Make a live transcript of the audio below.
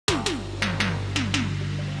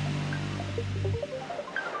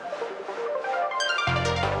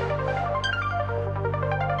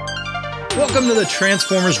Welcome to the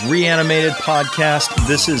Transformers Reanimated podcast.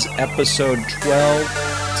 This is episode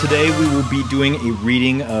 12. Today we will be doing a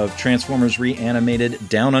reading of Transformers Reanimated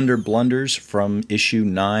Down Under Blunders from issue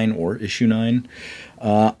 9 or issue 9.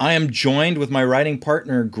 I am joined with my writing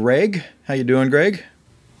partner, Greg. How you doing, Greg?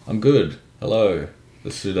 I'm good. Hello.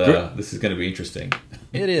 This is going to be interesting.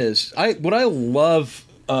 It is. What I love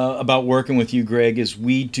about working with you, Greg, is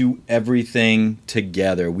we do everything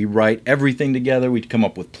together. We write everything together. We come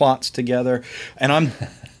up with plots together. And I'm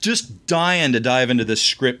just dying to dive into this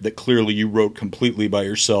script that clearly you wrote completely by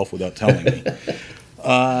yourself without telling me.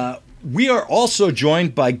 We are also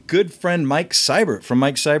joined by good friend Mike Sebiert from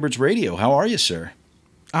Mike Seibert's Radio. How are you, sir?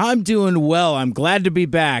 I'm doing well. I'm glad to be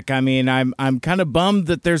back. I mean, I'm kind of bummed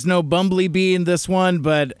that there's no Bumblebee in this one,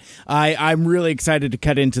 but I'm really excited to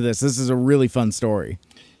cut into this. This is a really fun story.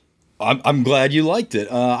 I'm glad you liked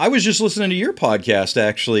it. I was just listening to your podcast,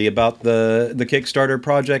 actually, about the Kickstarter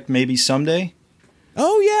project, Maybe Someday.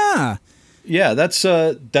 Oh, yeah. Yeah,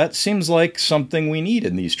 that seems like something we need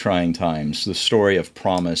in these trying times, the story of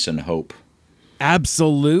promise and hope.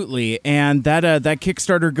 Absolutely, and that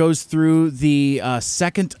Kickstarter goes through the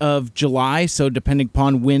 2nd of July, so depending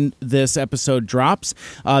upon when this episode drops,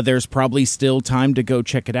 there's probably still time to go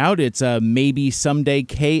check it out. It's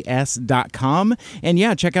maybesomeday.ks.com, and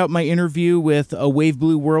yeah, check out my interview with a Wave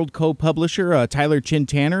Blue World co-publisher, Tyler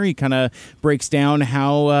Chin-Tanner. He kind of breaks down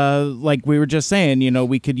how, like we were just saying,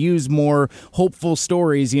 we could use more hopeful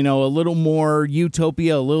stories, a little more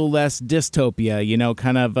utopia, a little less dystopia,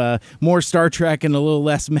 kind of more Star Trek and a little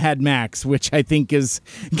less Mad Max, which I think is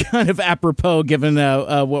kind of apropos given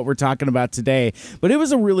what we're talking about today. But it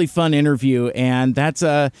was a really fun interview, and that's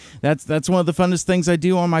one of the funnest things I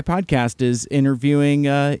do on my podcast is interviewing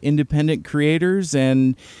independent creators,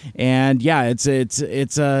 and yeah,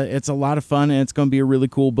 it's a lot of fun, and it's going to be a really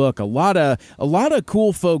cool book. A lot of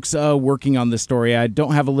cool folks working on this story. I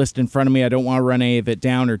don't have a list in front of me. I don't want to run any of it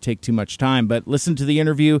down or take too much time, but listen to the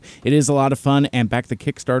interview. It is a lot of fun, and back the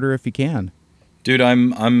Kickstarter if you can. Dude,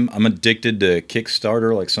 I'm addicted to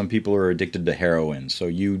Kickstarter like some people are addicted to heroin. So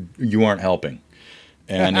you aren't helping,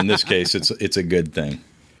 and in this case, it's a good thing.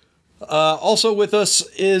 Also with us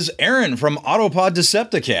is Aaron from Autopod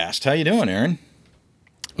Decepticast. How you doing, Aaron?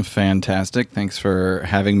 Fantastic. Thanks for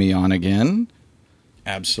having me on again.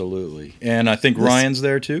 Absolutely, and I think Ryan's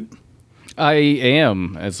there too. I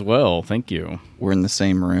am as well. Thank you. We're in the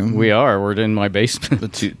same room. We are. We're in my basement.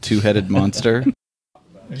 The two-headed monster.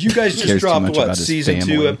 You guys just dropped, what, Season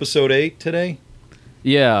 2, Episode 8 today?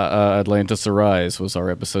 Yeah, Atlantis Arise was our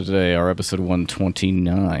episode today, our episode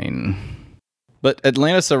 129. But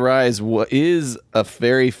Atlantis Arise is a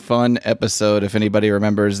very fun episode, if anybody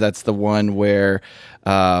remembers. That's the one where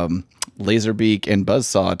Laserbeak and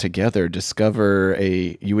Buzzsaw together discover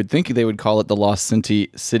you would think they would call it the Lost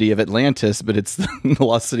City of Atlantis, but it's the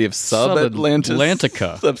Lost City of Sub-Atlantis.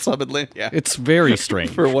 Atlantica. Sub-Atlantic, yeah. It's very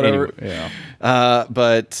strange. For whatever. Anyway,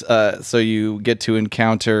 yeah. So you get to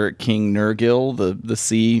encounter King Nergil, the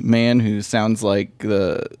sea man, who sounds like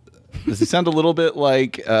does he sound a little bit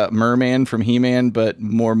like Merman from He-Man, but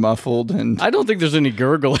more muffled? And I don't think there's any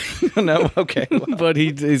gurgling. No, okay. Well. But he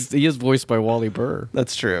is voiced by Wally Burr.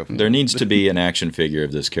 That's true. There needs to be an action figure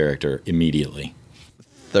of this character immediately.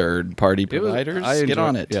 Third-party providers, get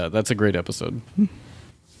on it. Yeah, that's a great episode.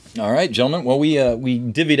 All right, gentlemen. Well, we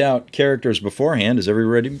divvied out characters beforehand. Is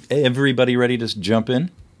everybody ready to jump in?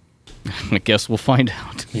 I guess we'll find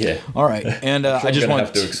out. Yeah. All right. And I just want to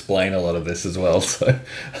have to explain a lot of this as well. So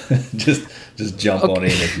just jump on in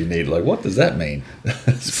if you need. Like, what does that mean?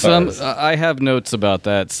 I have notes about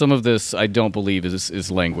that. Some of this I don't believe is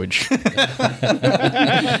language. What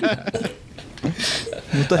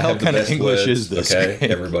the hell kind of English is this? Okay,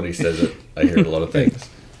 everybody says it. I hear a lot of things.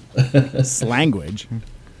 It's language.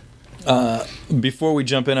 Before we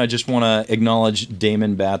jump in, I just want to acknowledge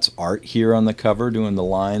Damon Batt's art here on the cover, doing the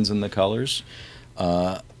lines and the colors,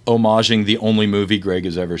 homaging the only movie Greg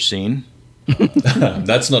has ever seen.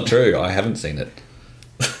 That's not true. I haven't seen it.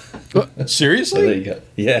 Seriously? So there you go.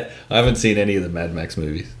 Yeah, I haven't seen any of the Mad Max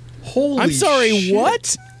movies. Holy I'm sorry, shit.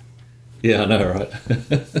 What? Yeah, I know, right?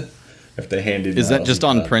 If they handed Is that just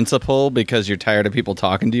on principle because you're tired of people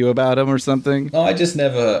talking to you about them or something? No, I just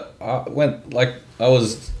never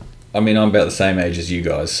I'm about the same age as you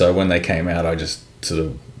guys, so when they came out, I just sort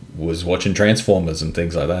of was watching Transformers and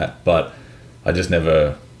things like that, but I just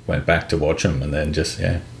never went back to watch them, and then just,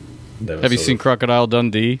 yeah. Have you seen Crocodile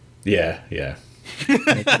Dundee? Yeah, yeah. God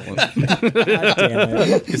damn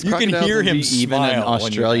it. You can hear him even an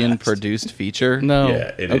Australian-produced feature? No.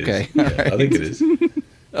 Yeah, it is. Okay. Yeah, Right. I think it is.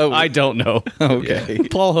 I don't know. Okay.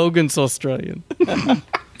 Paul Hogan's Australian.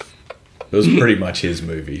 It was pretty much his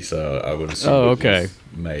movie, so I would assume okay.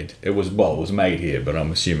 It was made here, but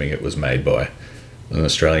I'm assuming it was made by an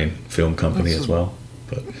Australian film company as well.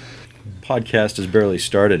 But Podcast has barely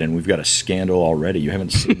started, and we've got a scandal already. You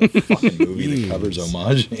haven't seen the fucking movie that covers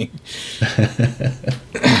homaging.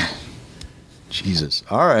 Jesus.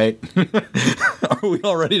 All right. Are we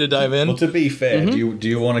all ready to dive in? well, to be fair, do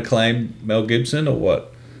you want to claim Mel Gibson or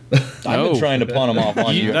what? I've been trying to pawn him off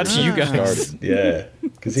on you. That's you guys. Started. Yeah,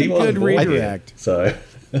 because he wasn't good born yet, redirect. so.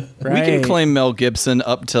 We can claim Mel Gibson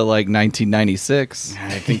up to like 1996.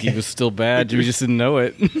 I think he was still bad. We just didn't know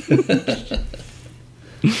it.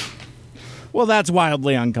 Well, that's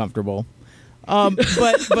wildly uncomfortable.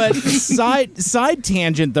 But side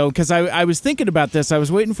tangent though, because I was thinking about this. I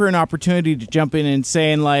was waiting for an opportunity to jump in and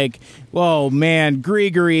saying like, "Whoa, man,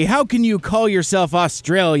 Gregory, how can you call yourself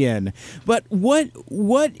Australian?" But what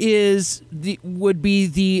would be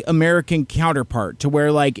the American counterpart to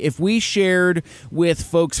where like if we shared with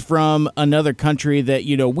folks from another country that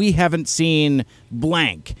we haven't seen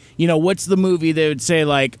blank, what's the movie that would say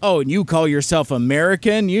like, "Oh, and you call yourself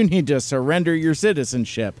American? You need to surrender your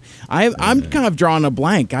citizenship." I'm kind of drawing a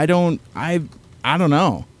blank. I don't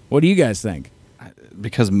know. What do you guys think?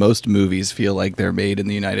 Because most movies feel like they're made in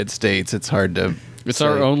the United States, it's hard to. It's say.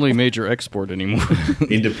 our only major export anymore.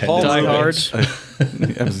 Independent. Die Hard. I was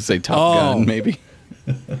going to say Top Gun, maybe.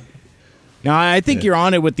 No, I think you're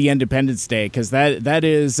on it with the Independence Day because that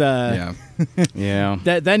is Yeah. Yeah.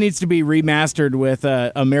 that needs to be remastered with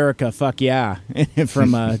America, fuck yeah,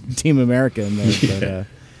 from Team America. In there,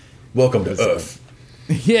 but, Welcome to Earth.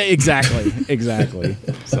 yeah, exactly.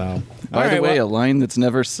 So, By the way, a line that's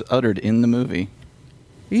never uttered in the movie.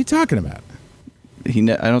 what are you talking about?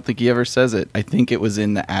 I don't think he ever says it. I think it was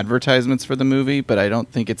in the advertisements for the movie, but I don't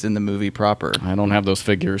think it's in the movie proper. I don't have those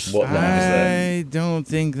figures. What line is that? I don't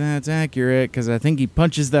think that's accurate because I think he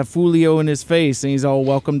punches that Fulio in his face and he's all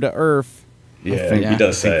welcome to Earth. Yeah, Yeah. he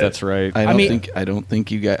does I say think it. that's right. I don't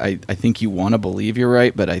think you guys. I think you want to believe you're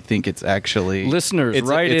right, but I think it's actually Listeners, it's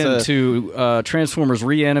write it's into Transformers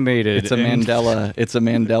Reanimated. It's a Mandela. It's a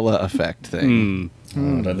Mandela effect thing. I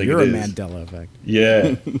don't think You're it a is. Mandela effect.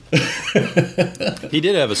 Yeah. He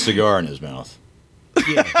did have a cigar in his mouth.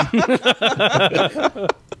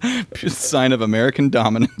 Sign of American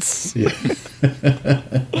dominance. Yeah.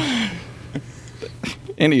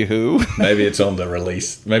 Anywho, Maybe it's on the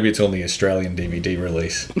release. Maybe it's on the Australian DVD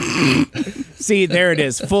release. See, there it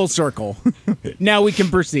is, full circle. Now we can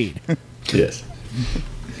proceed. Yes.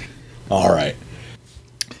 All right.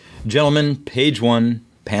 Gentlemen, page 1,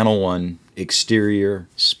 panel 1, exterior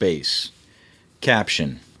space.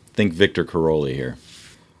 Caption. Think Victor Caroli here.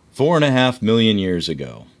 4.5 million years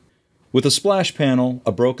ago. With a splash panel,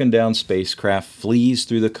 a broken down spacecraft flees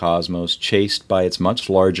through the cosmos, chased by its much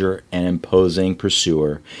larger and imposing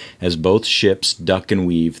pursuer as both ships duck and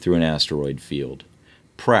weave through an asteroid field.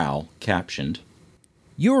 Prowl, captioned.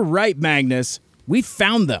 You're right, Magnus. We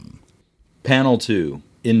found them. Panel 2,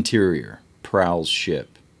 interior, Prowl's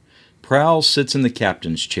ship. Prowl sits in the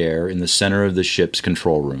captain's chair in the center of the ship's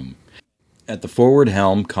control room. At the forward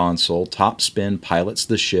helm console, Topspin pilots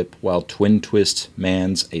the ship while Twin Twist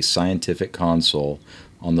mans a scientific console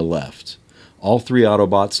on the left. All three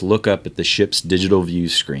Autobots look up at the ship's digital view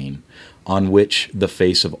screen, on which the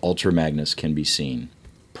face of Ultra Magnus can be seen.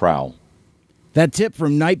 Prowl. That tip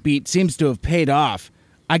from Nightbeat seems to have paid off.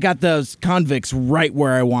 I got those convicts right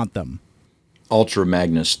where I want them. Ultra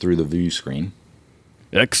Magnus through the view screen.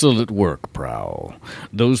 Excellent work, Prowl.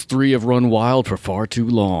 Those three have run wild for far too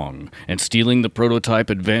long, and stealing the prototype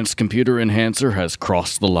advanced computer enhancer has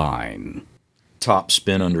crossed the line.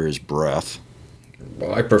 Topspin under his breath.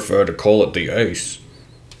 I prefer to call it the Ace.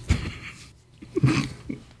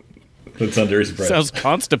 That's under his breath. Sounds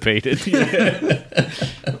constipated.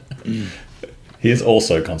 He is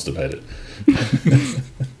also constipated.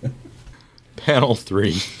 Panel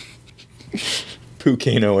 3.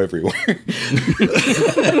 Pucano everywhere.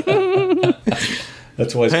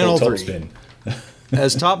 That's why it's Panel called 3. Topspin.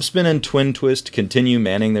 As Topspin and Twin Twist continue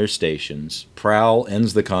manning their stations, Prowl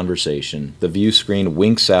ends the conversation. The view screen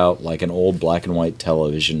winks out like an old black and white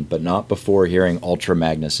television, but not before hearing Ultra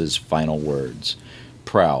Magnus's final words.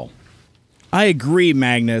 Prowl. I agree,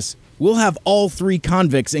 Magnus. We'll have all three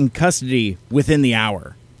convicts in custody within the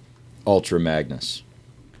hour. Ultra Magnus.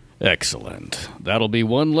 Excellent. That'll be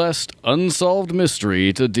one less unsolved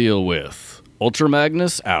mystery to deal with. Ultra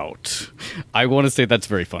Magnus out. I want to say that's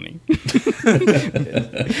very funny.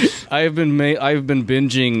 I've been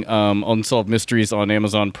binging Unsolved Mysteries on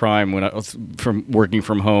Amazon Prime when I was working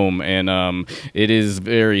from home, and it is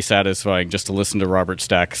very satisfying just to listen to Robert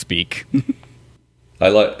Stack speak.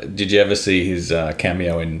 Did you ever see his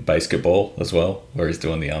cameo in Basketball as well, where he's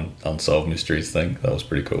doing the unsolved mysteries thing? That was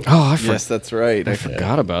pretty cool. Oh, Yes, that's right. I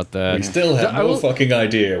forgot about that. We still have no fucking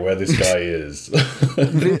idea where this guy is.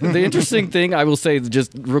 The interesting thing, I will say,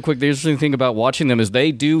 just real quick, the interesting thing about watching them is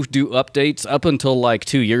they do updates up until like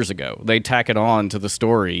 2 years ago. They tack it on to the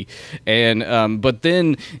story, and but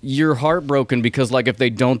then you're heartbroken because like if they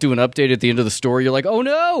don't do an update at the end of the story, you're like, oh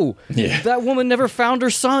no, that woman never found her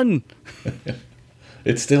son.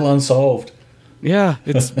 It's still unsolved. Yeah,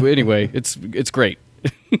 anyway, it's great.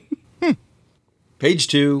 Page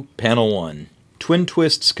 2, Panel 1. Twin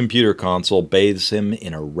Twist's computer console bathes him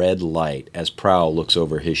in a red light as Prowl looks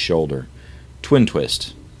over his shoulder. Twin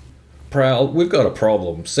Twist. Prowl, we've got a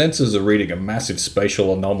problem. Sensors are reading a massive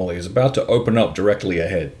spatial anomaly is about to open up directly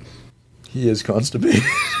ahead. He is constipated.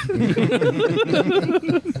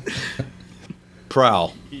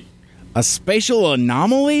 Prowl. A spatial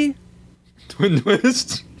anomaly? Twin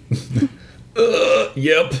Twist.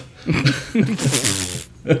 Yep.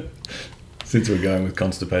 Since we're going with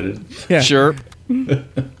constipated. Yeah. Sure.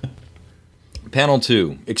 Panel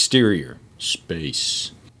 2, Exterior,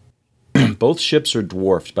 Space. Both ships are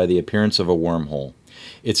dwarfed by the appearance of a wormhole.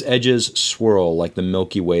 Its edges swirl like the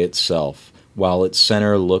Milky Way itself, while its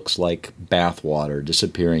center looks like bathwater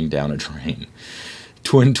disappearing down a drain.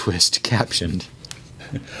 Twin Twist captioned.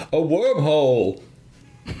 A wormhole!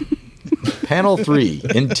 Panel 3,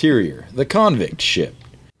 Interior, the Convict Ship.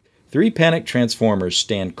 3 panic transformers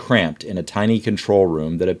stand cramped in a tiny control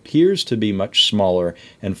room that appears to be much smaller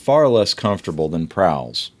and far less comfortable than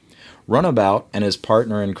Prowl's. Runabout and his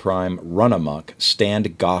partner in crime, Runamuck,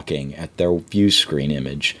 stand gawking at their view screen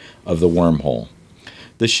image of the wormhole.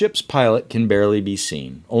 The ship's pilot can barely be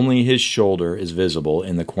seen. Only his shoulder is visible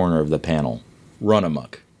in the corner of the panel.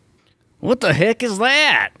 Runamuck. What the heck is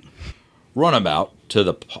that? Runabout, to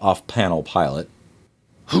the off-panel pilot.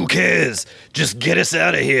 Who cares? Just get us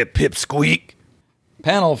out of here, pipsqueak.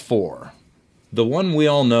 Panel 4. The one we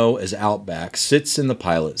all know as Outback sits in the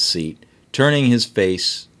pilot's seat, turning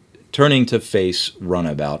to face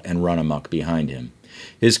Runabout and Runamuck behind him.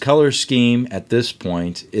 His color scheme at this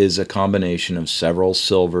point is a combination of several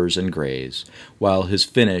silvers and grays, while his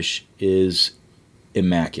finish is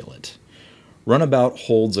immaculate. Runabout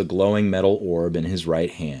holds a glowing metal orb in his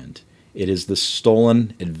right hand. It is the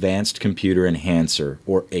stolen Advanced Computer Enhancer,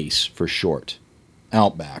 or ACE for short.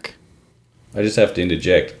 Outback. I just have to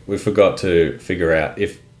interject. We forgot to figure out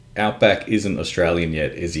if Outback isn't Australian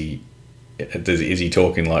yet. Is he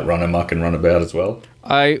talking like Run Amok and Runabout as well?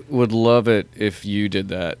 I would love it if you did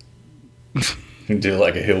that. Do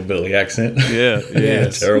like a hillbilly accent. Yeah,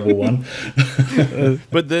 A terrible one.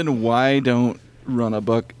 But then why don't run a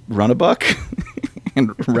buck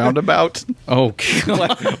and roundabout? Oh,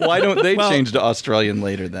 God. Why don't they change to Australian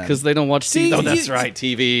later then? Because they don't watch TV. Oh, that's right,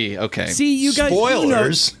 TV. Okay. See, you guys.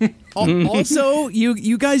 Spoilers. Also,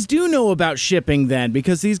 you guys do know about shipping then,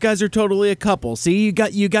 because these guys are totally a couple. See, you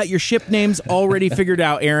got your ship names already figured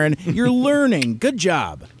out, Aaron. You're learning. Good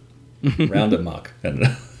job. Round Amok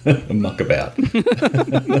and muck about.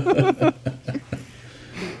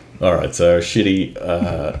 All right, so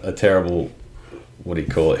a terrible, what do you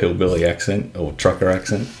call it, hillbilly accent or trucker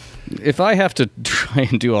accent? If I have to try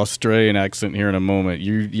and do Australian accent here in a moment,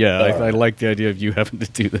 I like the idea of you having to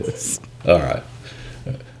do this. All right.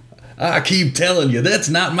 I keep telling you, that's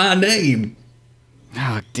not my name.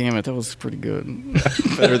 Ah, damn it, that was pretty good.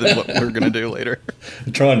 Better than what we're going to do later.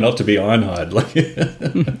 I'm trying not to be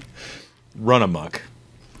Ironhide. Run amok.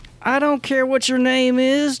 I don't care what your name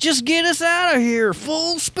is, just get us out of here,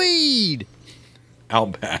 full speed.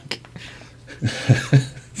 Outback.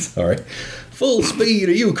 Sorry. Full speed,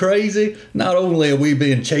 are you crazy? Not only are we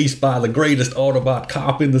being chased by the greatest Autobot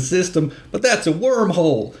cop in the system, but that's a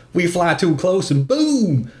wormhole. We fly too close and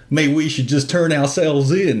boom! Maybe we should just turn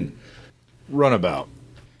ourselves in. Runabout.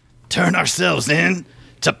 Turn ourselves in?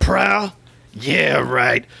 To Prowl? Yeah,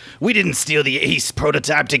 right. We didn't steal the Ace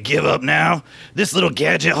prototype to give up now. This little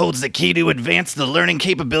gadget holds the key to advance the learning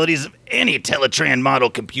capabilities of any Teletran model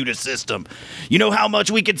computer system. You know how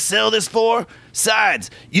much we could sell this for?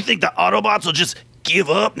 Besides, you think the Autobots will just give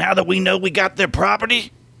up now that we know we got their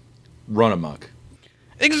property? Run amok.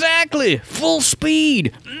 Exactly! Full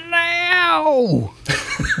speed! Now!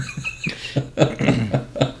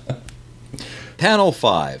 Panel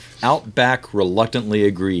 5. Outback reluctantly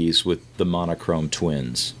agrees with the monochrome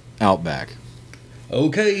twins. Outback.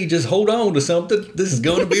 Okay, just hold on to something. This is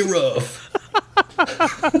going to be rough.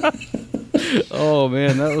 Oh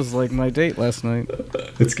man, that was like my date last night.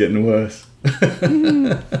 It's getting worse.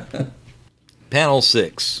 Panel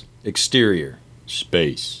 6. Exterior.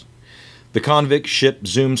 Space. The convict ship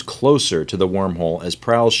zooms closer to the wormhole as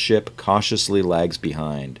Prowl's ship cautiously lags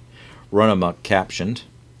behind. Runamuck captioned,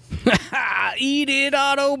 Eat it,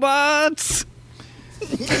 Autobots!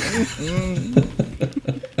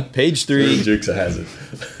 Page 3. Dukes has it.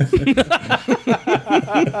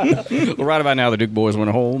 Well, right about now, the Duke boys were in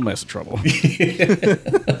a whole mess of trouble.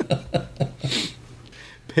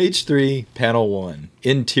 Page 3, Panel 1.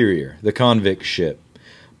 Interior, the convict ship.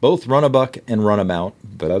 Both Runabuck and Runabout.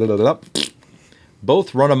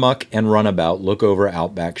 Both Runamuck and Runabout look over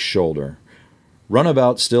Outback's shoulder.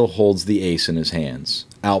 Runabout still holds the ace in his hands.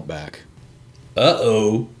 Outback.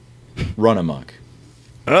 Uh-oh. Runamuck.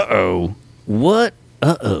 Uh-oh. What?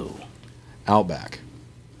 Uh-oh. Outback.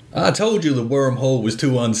 I told you the wormhole was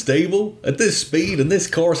too unstable. At this speed and this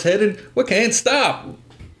course heading, we can't stop.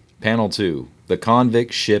 Panel 2. The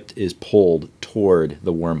convict ship is pulled toward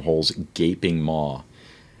the wormhole's gaping maw.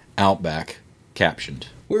 Outback. Captioned.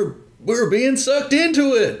 We're being sucked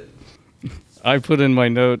into it. I put in my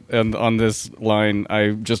note on this line,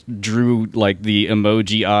 I just drew like the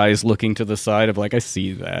emoji eyes looking to the side of like, I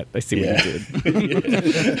see that. I see what you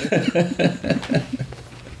did.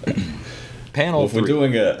 Panel If 3. we're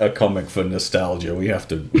doing a comic for nostalgia, we have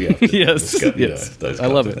to Yes, discuss, yes. those I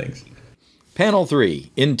kinds love of it. things. Panel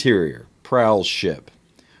 3. Interior. Prowl's ship.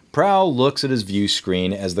 Prowl looks at his view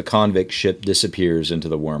screen as the convict ship disappears into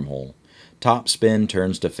the wormhole. Topspin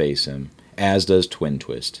turns to face him, as does Twin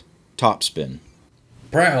Twist. Topspin.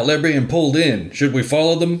 Prowl, they're being pulled in. Should we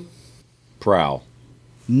follow them? Prowl.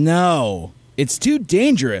 No, it's too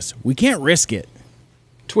dangerous. We can't risk it.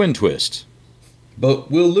 Twin Twist.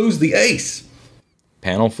 But we'll lose the ace.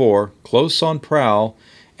 Panel 4. Close on Prowl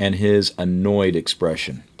and his annoyed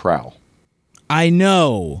expression. Prowl. I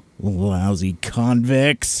know, lousy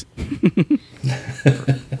convicts.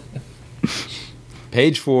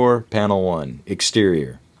 Page 4, Panel 1.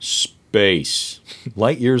 Exterior. Space.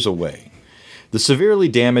 Light years away. The severely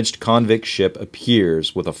damaged convict ship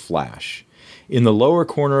appears with a flash. In the lower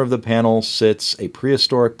corner of the panel sits a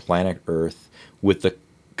prehistoric planet Earth with the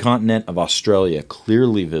continent of Australia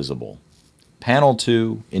clearly visible. Panel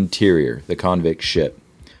 2, Interior, the convict ship.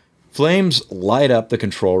 Flames light up the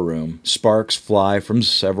control room. Sparks fly from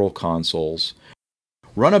several consoles.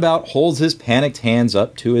 Runabout holds his panicked hands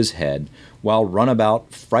up to his head, while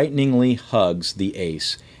Runabout frighteningly hugs the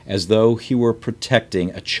ace, as though he were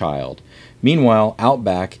protecting a child. Meanwhile,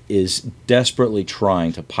 Outback is desperately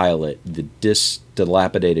trying to pilot the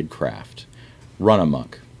dilapidated craft.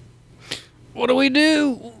 Runamuck. What do we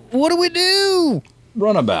do? What do we do?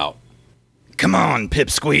 Runabout. Come on,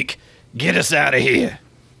 Pipsqueak. Get us out of here.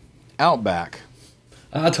 Outback.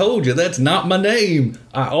 I told you that's not my name.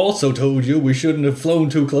 I also told you we shouldn't have flown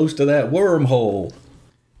too close to that wormhole.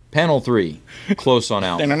 Panel 3. Close on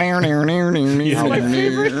Outback.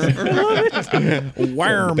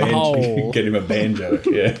 Wormhole. Get him a banjo.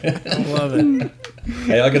 Yeah. I love it.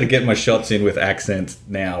 Hey, I got to get my shots in with accents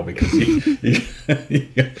now because you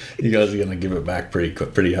guys are going to give it back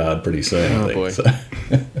pretty hard pretty soon. I think. Boy. So.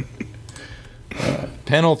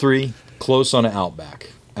 Panel 3. Close on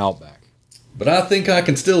Outback. Outback. But I think I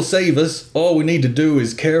can still save us. All we need to do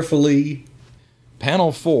is carefully.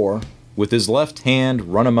 Panel 4. With his left hand,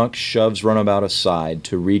 Runamuck shoves Runabout aside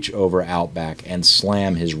to reach over Outback and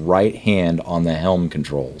slam his right hand on the helm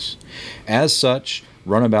controls. As such,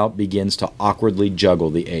 Runabout begins to awkwardly juggle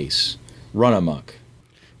the ace. Runamuck.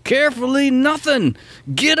 Carefully, nothing.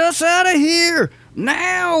 Get us out of here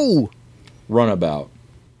now. Runabout.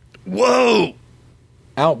 Whoa!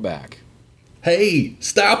 Outback. Hey,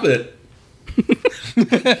 stop it!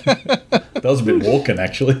 That was a bit walking,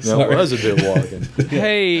 actually. That Sorry. was a bit walking.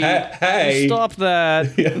 Hey, Hey, stop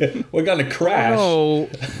that. we're gonna crash. No.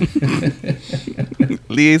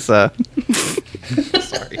 Lisa.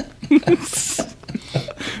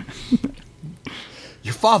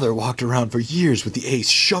 Your father walked around for years with the ace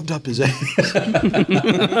shoved up his ass.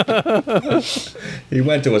 He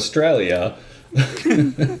went to Australia.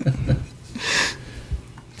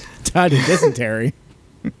 Died of dysentery.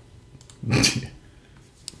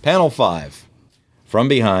 Panel 5. From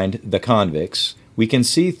behind, the convicts, we can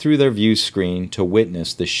see through their view screen to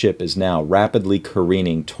witness the ship is now rapidly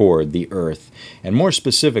careening toward the Earth, and more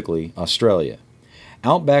specifically, Australia.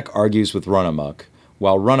 Outback argues with Runamuck,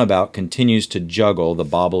 while Runabout continues to juggle the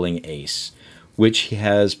bobbling ace, which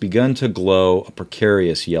has begun to glow a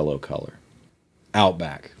precarious yellow color.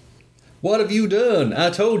 Outback. What have you done? I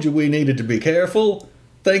told you we needed to be careful.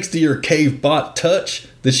 Thanks to your cave bot touch,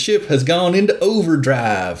 the ship has gone into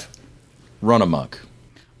overdrive. Runamuck.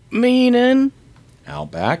 Meaning?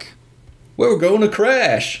 Outback. We're going to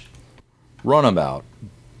crash. Runabout,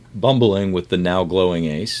 bumbling with the now glowing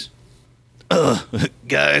ace.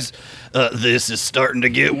 Guys, this is starting to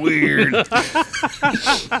get weird.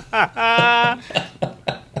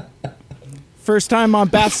 First time on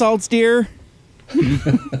bath salts, dear.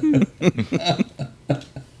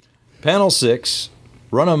 Panel 6,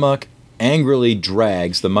 Run Amok angrily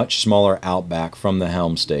drags the much smaller Outback from the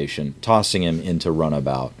helm station, tossing him into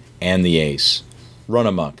Runabout and the ace. Run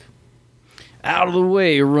Amok. Out of the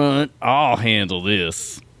way, Runt. I'll handle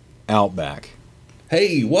this. Outback.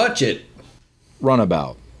 Hey, watch it.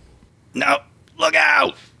 Runabout. No, look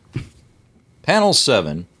out! Panel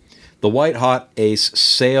 7, the white-hot ace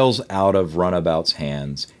sails out of Runabout's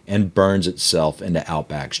hands and burns itself into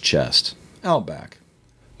Outback's chest. Outback.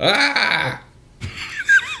 Ah!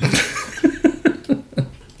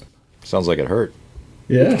 Sounds like it hurt.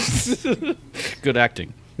 Yes. Good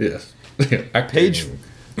acting. Yes.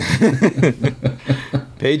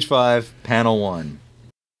 Page 5, Panel 1.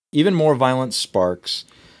 Even more violent sparks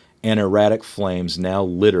and erratic flames now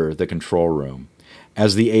litter the control room.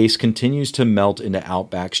 As the ace continues to melt into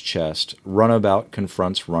Outback's chest, Runabout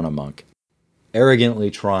confronts Runamok,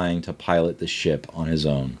 arrogantly trying to pilot the ship on his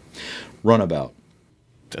own. Runabout.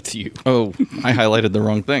 That's you. Oh, I highlighted the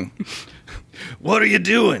wrong thing. What are you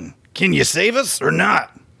doing? Can you save us or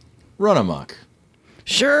not? Runamok.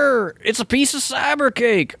 Sure, it's a piece of cyber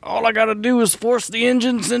cake. All I gotta do is force the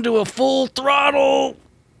engines into a full throttle.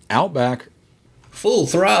 Outback. Full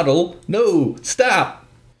throttle. No, stop.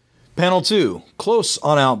 Panel 2, close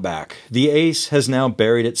on Outback. The ace has now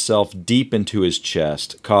buried itself deep into his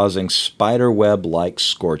chest, causing spiderweb-like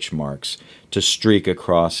scorch marks to streak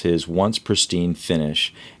across his once pristine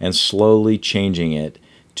finish and slowly changing it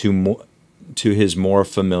to his more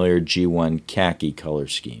familiar G1 khaki color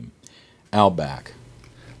scheme. Outback.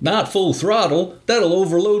 Not full throttle. That'll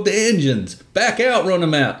overload the engines. Back out, run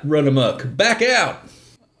amok. Back out.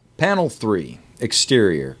 Panel 3,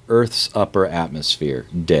 exterior, Earth's upper atmosphere,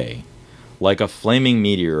 day. Like a flaming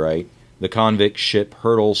meteorite, the convict ship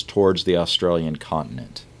hurtles towards the Australian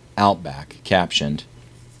continent. Outback, captioned,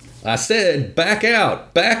 I said, back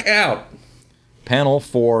out. Back out. Panel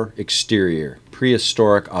 4, exterior,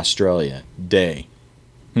 prehistoric Australia, day.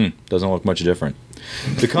 Doesn't look much different.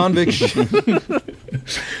 The convict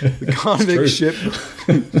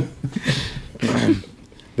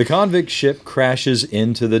The convict ship crashes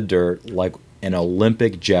into the dirt like an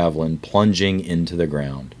Olympic javelin plunging into the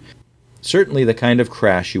ground. Certainly the kind of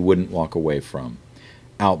crash you wouldn't walk away from.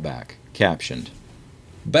 Outback, captioned,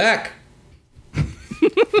 Back.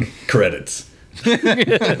 Credits.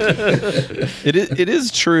 It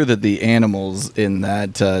is true that the animals in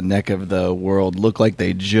that neck of the world look like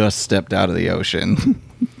they just stepped out of the ocean.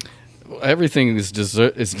 Everything is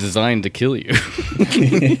designed to kill you.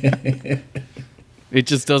 It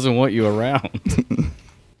just doesn't want you around.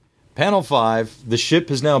 Panel 5, the ship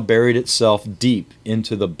has now buried itself deep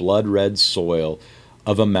into the blood-red soil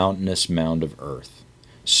of a mountainous mound of earth.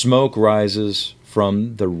 Smoke rises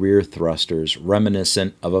from the rear thrusters,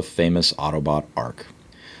 reminiscent of a famous Autobot arc.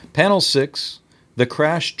 Panel 6, the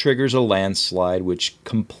crash triggers a landslide which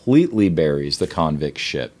completely buries the convict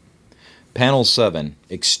ship. Panel 7,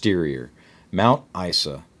 exterior, Mount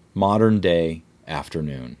Isa, modern day,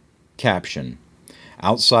 afternoon. Caption,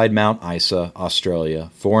 outside Mount Isa, Australia,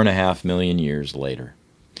 4.5 million years later.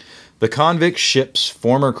 The convict ship's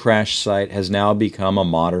former crash site has now become a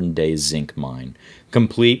modern-day zinc mine,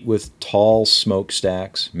 complete with tall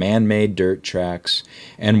smokestacks, man-made dirt tracks,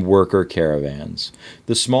 and worker caravans.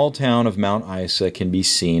 The small town of Mount Isa can be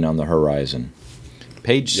seen on the horizon.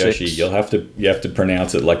 Page 6. Yoshi, you have to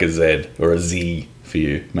pronounce it like a Z or a Z for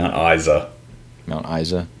you. Mount Isa. Mount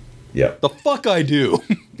Isa? Yep. The fuck I do?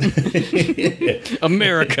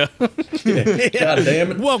 America. God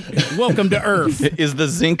damn it. Welcome to Earth. Is the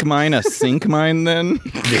zinc mine a sink mine then?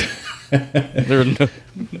 There are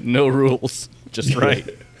no rules. Just right.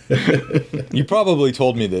 You probably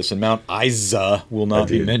told me this, and Mount Isa will not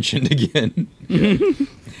be mentioned again.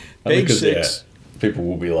 Page 6. People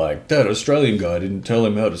will be like, that Australian guy didn't tell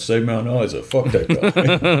him how to say Mount Isa. Fuck that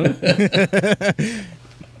guy.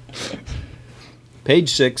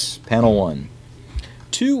 Page 6, Panel 1.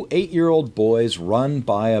 Two 8-year-old boys run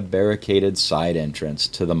by a barricaded side entrance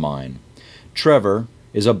to the mine. Trevor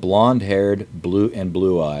is a blonde-haired,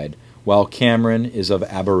 blue-eyed, while Cameron is of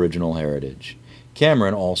Aboriginal heritage.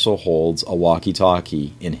 Cameron also holds a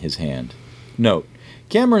walkie-talkie in his hand. Note,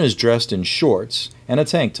 Cameron is dressed in shorts and a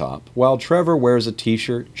tank top, while Trevor wears a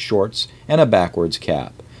t-shirt, shorts, and a backwards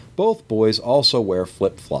cap. Both boys also wear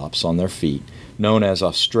flip-flops on their feet, known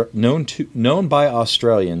by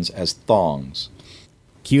Australians as thongs.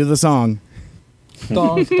 Cue the song.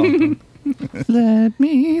 Thong, thong. Let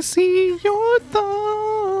me see your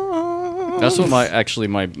thong. That's what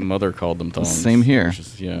my mother called them thongs. Same here.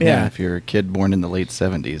 Yeah. If you're a kid born in the late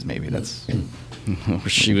 70s, maybe that's.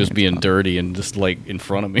 She was being dirty and just like in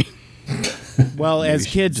front of me. Well, as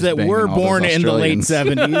kids just that banging were all those born in the late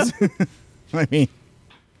Australians. 70s. I mean,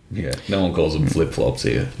 Yeah, no one calls them flip-flops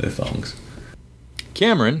here. They're thongs.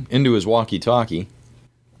 Cameron, into his walkie-talkie.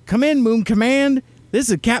 come in, Moon Command. This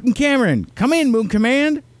is Captain Cameron. Come in, Moon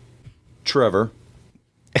Command. Trevor.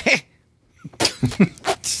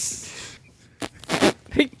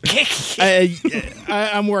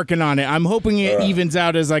 I'm working on it. I'm hoping it evens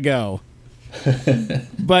out as I go.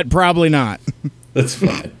 But probably not. That's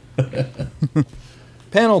fine.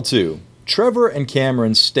 Panel 2. Trevor and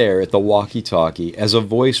Cameron stare at the walkie-talkie as a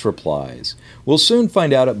voice replies. We'll soon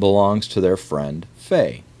find out it belongs to their friend,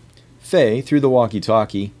 Faye. Faye, through the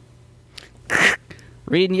walkie-talkie.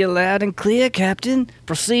 Reading you loud and clear, Captain.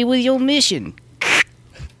 Proceed with your mission.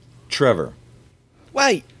 Trevor.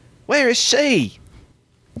 Wait, where is she?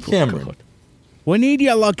 Cameron. We need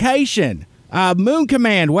your location. Moon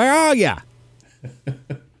Command, where are ya?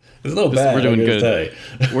 It's not bad. We're doing I gotta good.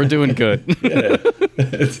 say. We're doing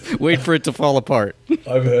good. Wait for it to fall apart.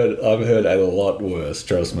 I've heard a lot worse.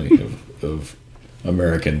 Trust me, of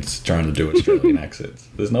Americans trying to do Australian accents.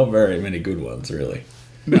 There's not very many good ones, really.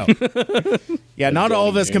 No. Yeah, not all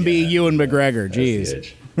of us can be Ewan McGregor.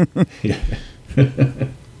 Jeez. Yeah.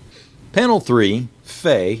 Panel 3.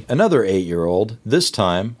 Faye, another 8-year-old, this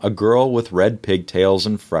time a girl with red pigtails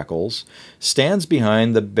and freckles, stands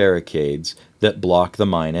behind the barricades that block the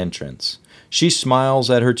mine entrance. She smiles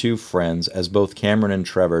at her two friends as both Cameron and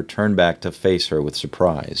Trevor turn back to face her with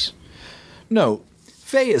surprise. Note,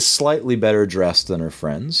 Faye is slightly better dressed than her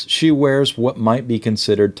friends. She wears what might be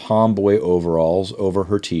considered tomboy overalls over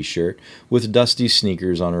her t-shirt, with dusty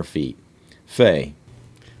sneakers on her feet. Faye.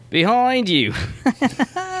 Behind you.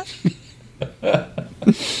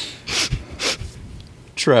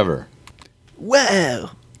 Trevor. Whoa.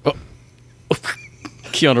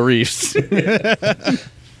 Keanu Reeves.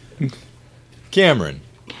 Cameron.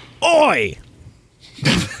 Oi!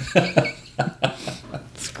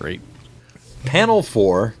 That's great. Panel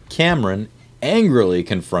 4. Cameron angrily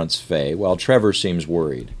confronts Faye while Trevor seems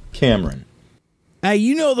worried. Cameron. Hey,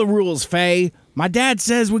 you know the rules, Faye. My dad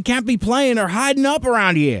says we can't be playing or hiding up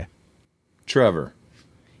around here. Trevor.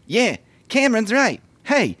 Yeah, Cameron's right.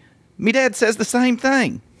 Hey, me dad says the same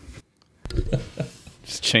thing.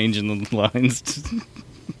 Just changing the lines.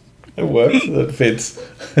 It works. That fits.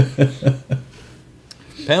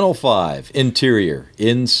 Panel 5. Interior.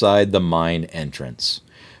 Inside the mine entrance.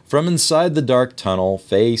 From inside the dark tunnel,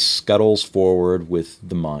 Faye scuttles forward with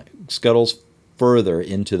the mine, scuttles further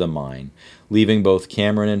into the mine, leaving both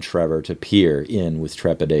Cameron and Trevor to peer in with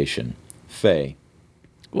trepidation. Faye.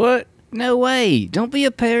 What? No way. Don't be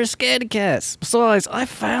a pair of scaredy-cats. Besides, I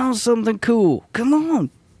found something cool. Come on.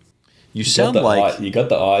 You sound like... You got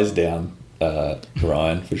the eyes down,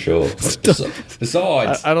 Ryan, for sure.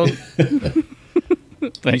 Besides. I don't... You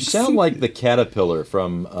Thanks. sound like the caterpillar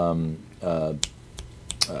from...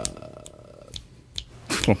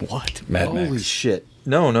 What? Mad Holy Max. shit.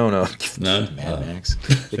 No. No? Mad Max.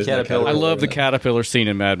 The There's caterpillar. I love the caterpillar scene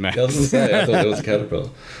in Mad Max. I was going to say, I thought it was a caterpillar.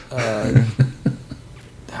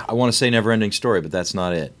 I want to say Neverending Story, but that's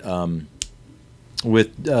not it. Oh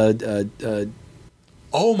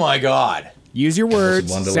my God. Use your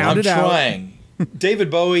words. Wonderland. Sound I'm it out. trying. David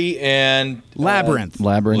Bowie and... Labyrinth.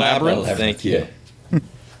 Labyrinth. Thank you. Yeah.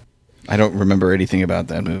 I don't remember anything about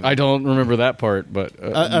that movie. I don't remember that part, but...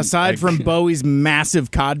 Aside from Bowie's massive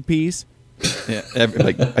codpiece. Yeah,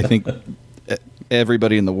 I think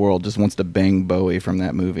everybody in the world just wants to bang Bowie from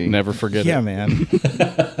that movie. Never forget Yeah, it. man.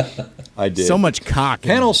 I did. So much cock.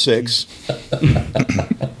 Panel 6.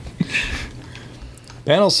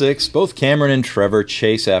 Panel 6. Both Cameron and Trevor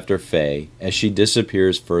chase after Faye as she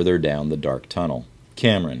disappears further down the dark tunnel.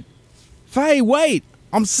 Cameron. Faye, wait.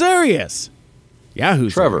 I'm serious. Yahoo!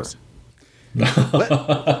 Trevor.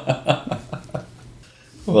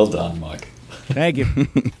 Well done, Mike. Thank you.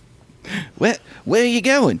 Where are you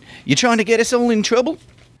going? You trying to get us all in trouble?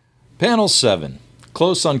 Panel 7.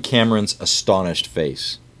 Close on Cameron's astonished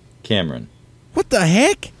face. Cameron. What the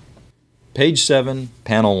heck? Page 7,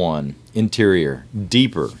 Panel 1. Interior.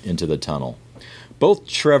 Deeper into the tunnel. Both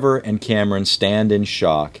Trevor and Cameron stand in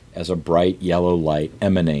shock as a bright yellow light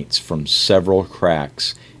emanates from several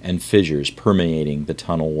cracks and fissures permeating the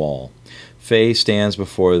tunnel wall. Faye stands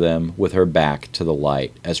before them with her back to the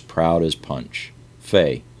light, as proud as punch.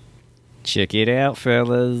 Faye. Check it out,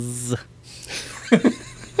 fellas.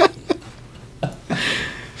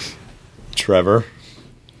 Trevor.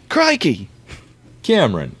 Crikey!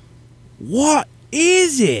 Cameron. What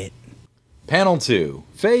is it? Panel 2.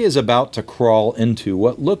 Faye is about to crawl into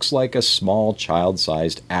what looks like a small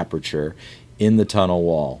child-sized aperture in the tunnel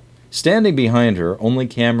wall. Standing behind her, only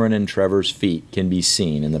Cameron and Trevor's feet can be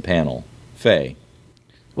seen in the panel. Faye.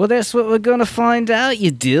 Well, that's what we're gonna find out,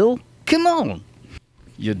 you dill. Come on.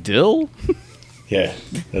 You dill? Yeah,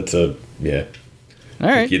 that's a yeah. All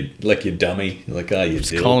right. Like you dummy. Like you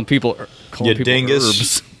Just dill. calling people You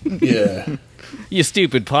dingus. herbs. Yeah, You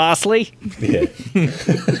stupid parsley. yeah.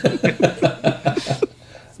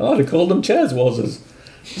 I'd have called them Chazwazzers.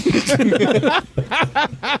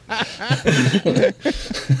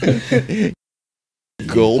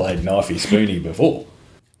 Gulp. Played Knifey Spoony before.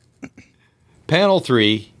 Panel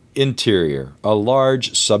 3. Interior. A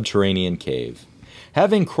large subterranean cave.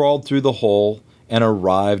 Having crawled through the hole and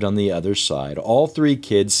arrived on the other side, all three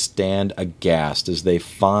kids stand aghast as they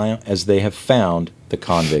have found the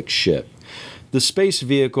convict ship. The space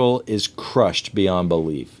vehicle is crushed beyond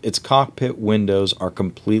belief. Its cockpit windows are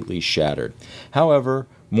completely shattered. However,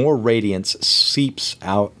 more radiance seeps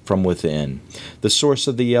out from within. The source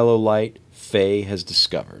of the yellow light Faye has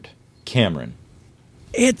discovered. Cameron.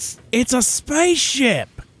 It's a spaceship.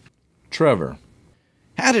 Trevor.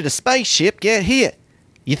 How did a spaceship get here?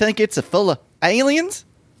 You think it's a full of aliens?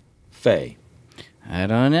 Faye. I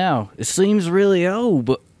don't know. It seems really old,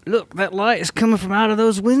 but look, that light is coming from out of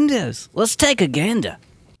those windows. Let's take a gander.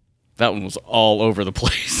 That one was all over the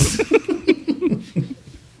place.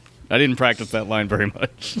 I didn't practice that line very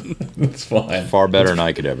much. It's fine. Far better than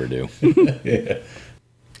I could ever do. Yeah.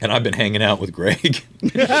 And I've been hanging out with Greg.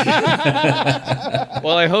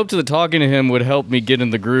 Well, I hoped that talking to him would help me get in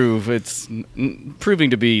the groove. It's proving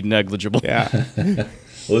to be negligible. Yeah.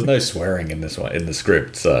 Well, there's no swearing in this one in the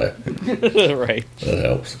script, so Right. that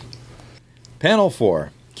helps. Panel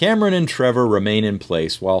 4. Cameron and Trevor remain in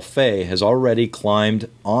place while Faye has already climbed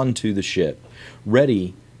onto the ship,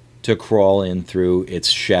 ready to crawl in through its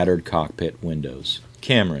shattered cockpit windows.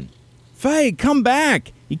 Cameron. Faye, come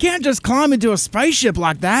back. You can't just climb into a spaceship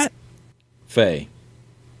like that. Faye.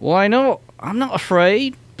 Why not? I'm not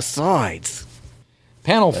afraid. Besides,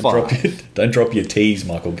 Panel 5. Don't drop your T's,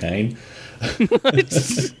 Michael Caine.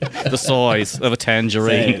 The size of a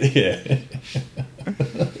tangerine. Yeah.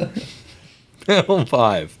 Panel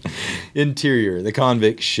 5. Interior, the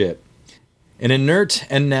convict ship. An inert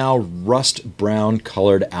and now rust-brown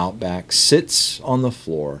colored Outback sits on the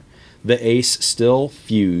floor, the ace still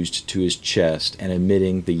fused to his chest and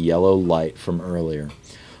emitting the yellow light from earlier.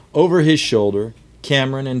 Over his shoulder,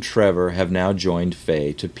 Cameron and Trevor have now joined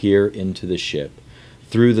Faye to peer into the ship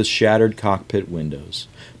through the shattered cockpit windows.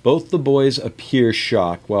 Both the boys appear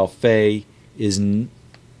shocked while Faye is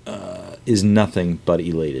nothing but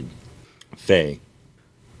elated. Faye.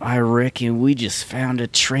 I reckon we just found a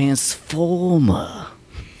transformer.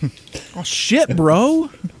 Oh, shit, bro.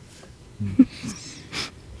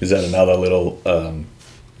 Is that another little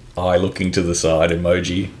eye looking to the side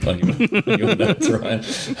emoji on your notes, Ryan?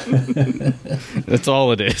 That's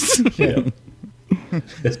all it is. Yeah.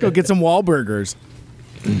 Let's go get some Wahlburgers.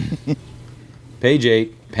 Page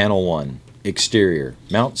 8, Panel 1. Exterior,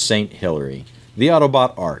 Mount St. Hilary. The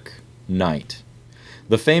Autobot Ark. Night.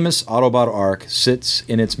 The famous Autobot Ark sits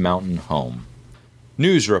in its mountain home.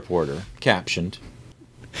 News reporter, captioned.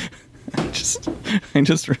 I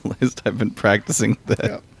just realized I've been practicing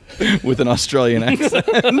that with an Australian accent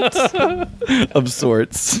of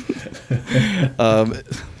sorts. Are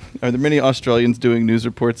there many Australians doing news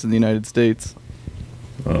reports in the United States?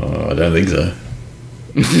 I don't think so.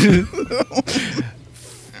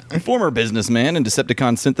 Former businessman and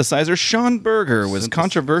Decepticon synthesizer Sean Berger was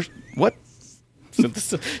controversial. What?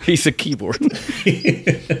 He's a keyboard.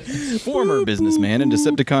 Former businessman and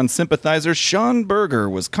Decepticon sympathizer Sean Berger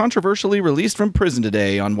was controversially released from prison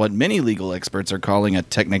today on what many legal experts are calling a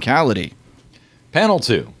technicality. Panel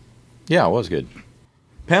 2. Yeah, it was good.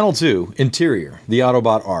 Panel 2, Interior, the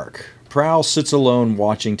Autobot Ark. Prowl sits alone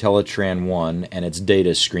watching Teletran 1 and its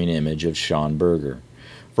data screen image of Sean Berger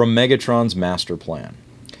from Megatron's master plan.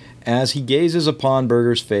 As he gazes upon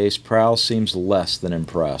Berger's face, Prowl seems less than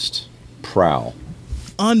impressed. Prowl.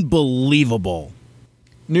 Unbelievable.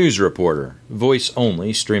 News reporter, voice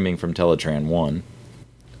only, streaming from Teletran 1.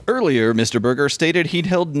 Earlier, Mr. Berger stated he'd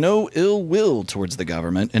held no ill will towards the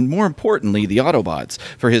government, and more importantly, the Autobots,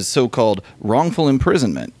 for his so-called wrongful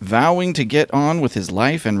imprisonment, vowing to get on with his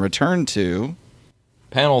life and return to...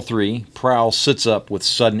 Panel 3, Prowl sits up with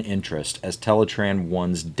sudden interest as Teletran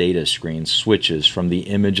 1's data screen switches from the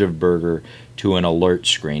image of Berger to an alert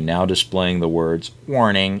screen, now displaying the words,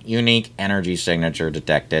 "Warning, unique energy signature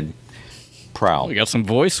detected." Prowl. We got some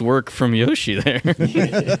voice work from Yoshi there.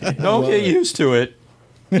 Don't get used to it.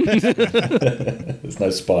 There's no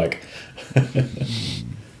spike.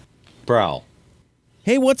 Prowl.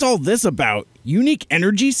 Hey, what's all this about? Unique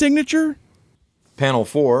energy signature? Panel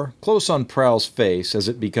 4, close on Prowl's face as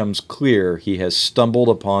it becomes clear he has stumbled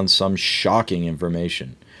upon some shocking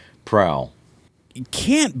information. Prowl. It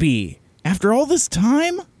can't be. After all this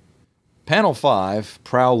time? Panel 5,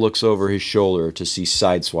 Prowl looks over his shoulder to see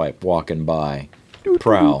Sideswipe walking by.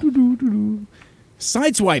 Prowl.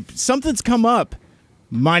 Sideswipe, something's come up.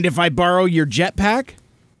 Mind if I borrow your jetpack?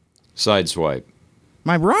 Sideswipe.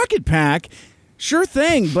 My rocket pack? Sure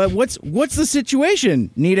thing, but what's the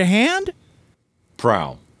situation? Need a hand?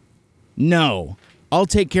 Prowl. No. I'll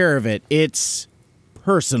take care of it. It's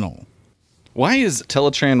personal. Why is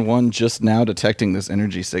Teletran 1 just now detecting this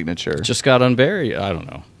energy signature? Just got unburied. I don't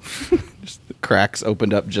know. Just the cracks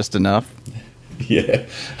opened up just enough. Yeah.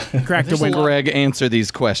 Crack the window. Greg, answer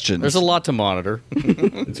these questions. There's a lot to monitor.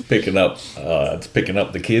 It's picking up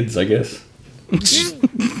the kids, I guess.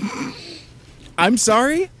 I'm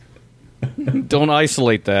sorry? Don't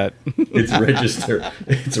isolate that.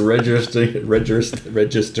 It's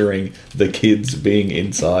registering the kids being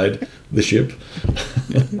inside the ship.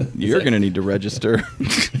 You're going to need to register.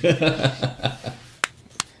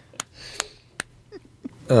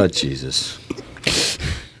 Oh, Jesus.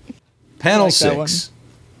 Panel like that 6.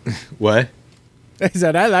 What? I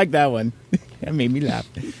said, I like that one. That made me laugh.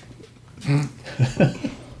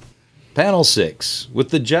 Panel 6. With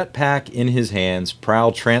the jetpack in his hands,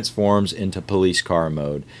 Prowl transforms into police car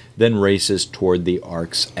mode, then races toward the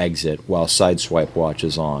Ark's exit while Sideswipe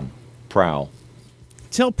watches on. Prowl.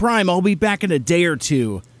 Tell Prime I'll be back in a day or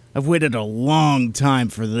two. I've waited a long time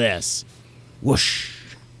for this. Whoosh.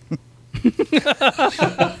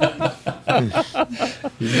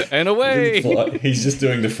 And away. He's just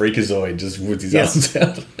doing the freakazoid, just with his arms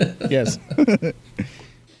out. Yes.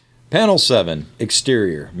 Panel 7.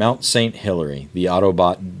 Exterior. Mount St. Hilary, the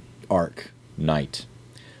Autobot Ark. Night.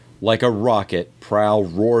 Like a rocket, Prowl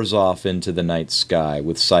roars off into the night sky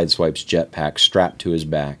with Sideswipe's jetpack strapped to his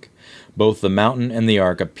back. Both the mountain and the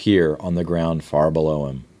Ark appear on the ground far below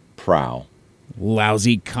him. Prowl.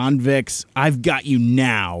 Lousy convicts. I've got you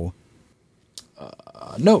now.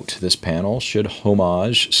 Note, this panel should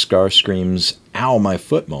homage Starscream's Ow My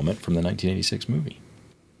Foot moment from the 1986 movie.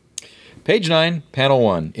 Page 9, Panel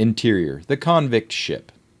 1, Interior, the convict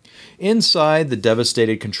ship. Inside the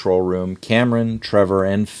devastated control room, Cameron, Trevor,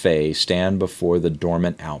 and Faye stand before the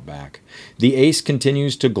dormant Outback. The Ace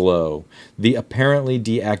continues to glow. The apparently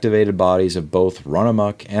deactivated bodies of both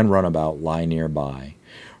Runamuck and Runabout lie nearby.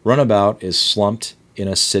 Runabout is slumped in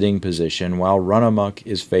a sitting position while Runamuck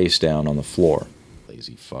is face down on the floor.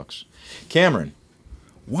 Lazy fucks. Cameron.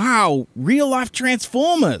 Wow, real-life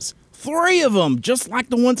Transformers. 3 of them, just like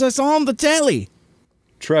the ones I saw on the telly.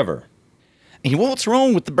 Trevor. And what's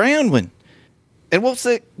wrong with the brown one? And what's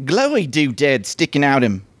that glowy doodad sticking out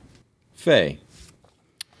him? Faye.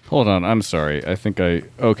 Hold on, I'm sorry. I think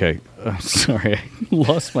okay. Sorry, I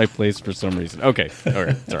lost my place for some reason. Okay, all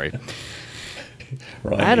right, sorry.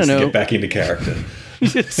 Right, I don't know. Get back into character.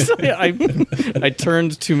 I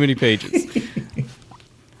turned too many pages.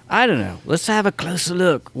 I don't know. Let's have a closer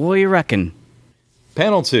look. What do you reckon?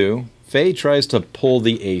 Panel 2. Faye tries to pull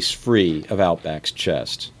the Ace free of Outback's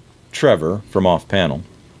chest. Trevor, from off panel.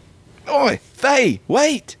 Oi, Faye,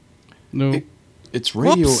 wait! No. It's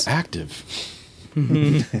radioactive.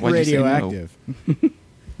 Radioactive.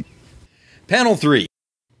 Panel 3.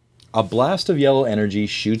 A blast of yellow energy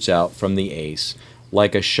shoots out from the Ace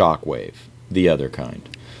like a shockwave, the other kind,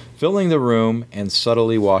 filling the room and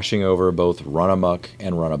subtly washing over both Runamuck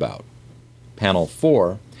and Runabout. Panel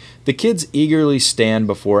 4. The kids eagerly stand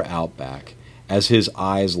before Outback as his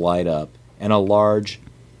eyes light up and a large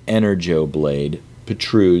Energo blade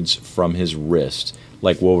protrudes from his wrist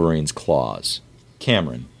like Wolverine's claws.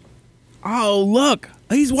 Cameron. Oh, look,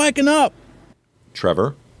 he's waking up.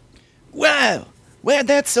 Trevor. Wow, where'd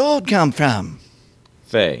that sword come from?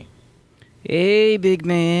 Faye. Hey, big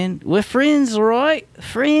man. We're friends, all right?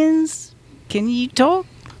 Friends? Can you talk?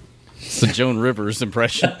 It's the Joan Rivers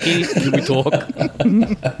impression. Can we talk?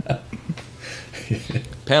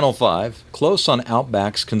 Panel 5. Close on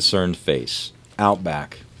Outback's concerned face.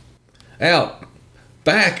 Outback. Out.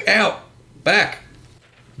 Back. Out. Back.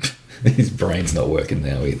 His brain's not working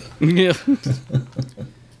now either. Yeah.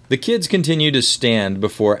 The kids continue to stand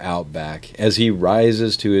before Outback as he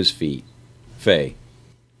rises to his feet. Faye.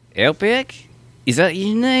 Outback? Is that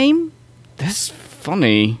your name? That's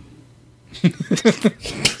funny.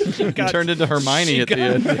 Turned into Hermione at the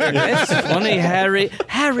end. That's funny, Harry.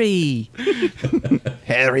 Harry!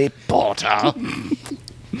 Harry Potter.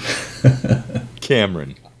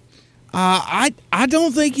 Cameron. I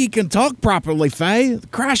don't think he can talk properly, Faye. The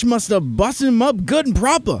crash must have busted him up good and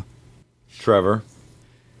proper. Trevor.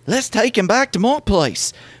 Let's take him back to my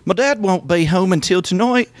place. My dad won't be home until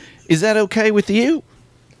tonight. Is that okay with you?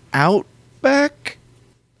 Outback?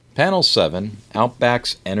 Panel 7.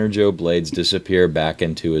 Outback's Energo blades disappear back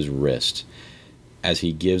into his wrist as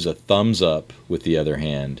he gives a thumbs up with the other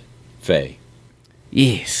hand. Faye.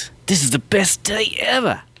 Yes, this is the best day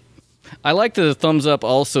ever. I like the thumbs up.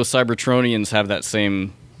 Also, Cybertronians have that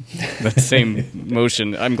same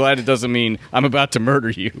motion. I'm glad it doesn't mean I'm about to murder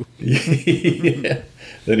you. Yeah.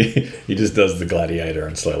 Then he just does the gladiator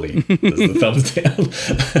and slowly does the thumbs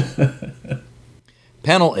down.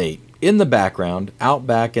 Panel 8. In the background,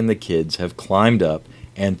 Outback and the kids have climbed up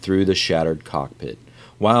and through the shattered cockpit,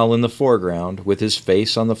 while in the foreground, with his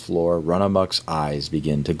face on the floor, Runamuck's eyes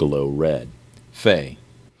begin to glow red. Faye.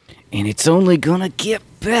 And it's only gonna get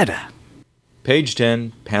better. Page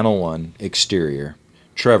 10, Panel 1, Exterior.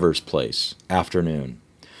 Trevor's place, afternoon.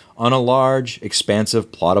 On a large,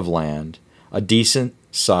 expansive plot of land, a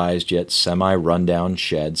decent-sized yet semi-rundown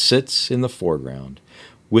shed sits in the foreground,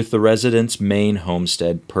 with the resident's main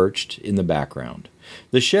homestead perched in the background.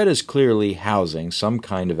 The shed is clearly housing some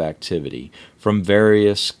kind of activity, from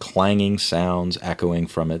various clanging sounds echoing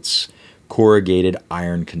from its corrugated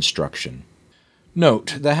iron construction.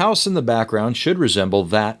 Note, the house in the background should resemble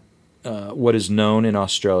that what is known in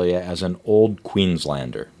Australia as an old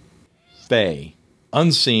Queenslander. Faye,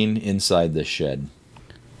 unseen inside the shed.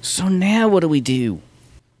 So now what do we do?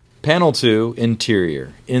 Panel 2,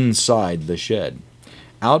 Interior, inside the shed.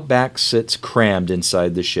 Outback sits crammed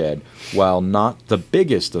inside the shed. While not the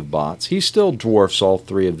biggest of bots, he still dwarfs all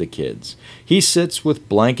three of the kids. He sits with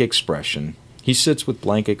blank expression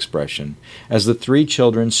as the three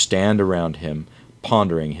children stand around him,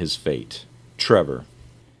 pondering his fate. Trevor.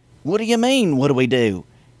 What do you mean, what do we do?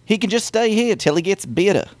 He can just stay here till he gets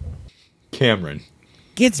better. Cameron.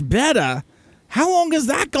 Gets better? How long is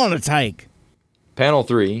that gonna take? Panel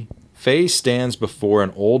 3. Faye stands before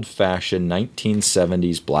an old-fashioned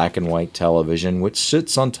 1970s black and white television which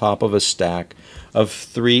sits on top of a stack of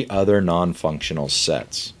 3 other non-functional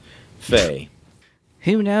sets. Faye.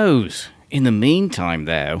 Who knows? In the meantime,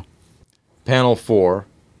 though. Panel 4.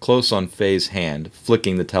 Close on Faye's hand,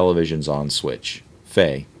 flicking the television's on switch.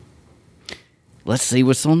 Faye. Let's see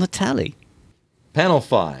what's on the tally. Panel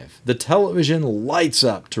 5. The television lights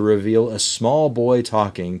up to reveal a small boy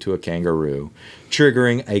talking to a kangaroo,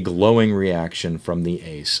 triggering a glowing reaction from the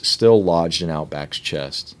ace, still lodged in Outback's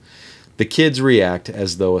chest. The kids react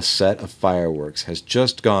as though a set of fireworks has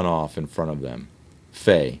just gone off in front of them.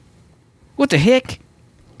 Faye. What the heck?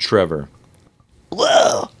 Trevor.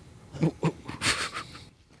 Whoa!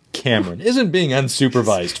 Cameron. Isn't being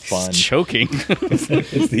unsupervised fun? Choking. It's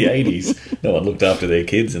the 80s. No one looked after their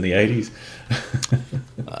kids in the 80s.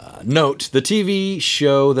 Note, the TV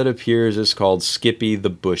show that appears is called Skippy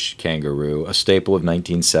the Bush Kangaroo, a staple of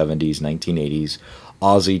 1970s, 1980s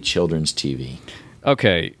Aussie children's TV.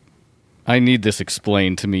 Okay, I need this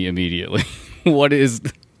explained to me immediately. What is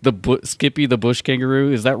the Skippy the Bush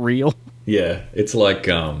Kangaroo? Is that real? Yeah, it's like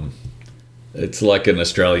an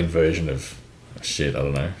Australian version of shit, I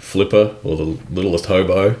don't know, Flipper or the Littlest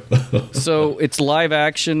Hobo. So it's live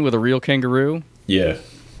action with a real kangaroo? Yeah.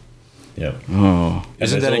 Yeah. Oh.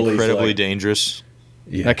 Isn't that incredibly dangerous?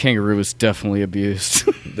 Yeah. That kangaroo is definitely abused.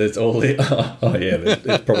 There's all the... Oh, yeah.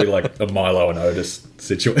 It's probably like a Milo and Otis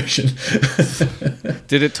situation.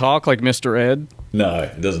 Did it talk like Mr. Ed? No,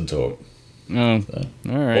 it doesn't talk. Oh, So.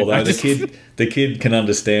 all right. Although the kid can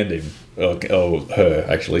understand him. Oh, her,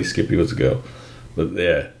 actually. Skippy was a girl. But,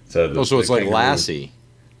 yeah. So So it's like kangaroo- Lassie.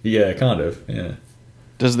 Yeah, kind of. Yeah.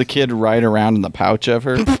 Does the kid ride around in the pouch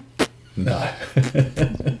ever? No.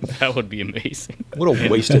 That would be amazing. What a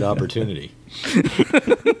wasted opportunity.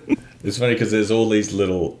 It's funny because there's all these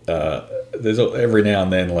little... every now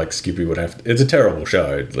and then, like, Skippy would have to... It's a terrible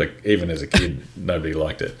show. Like, even as a kid, nobody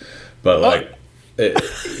liked it. But, like...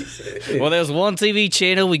 Well, there's one TV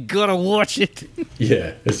channel, we gotta watch it.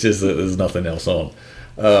 Yeah, it's just that there's nothing else on.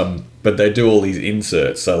 But they do all these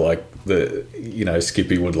inserts, so like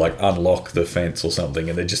Skippy would like unlock the fence or something,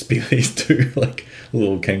 and there'd just be these two like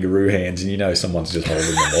little kangaroo hands, and someone's just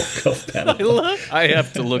holding them off panel. I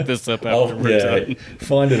have to look this up after Oh we're yeah, done.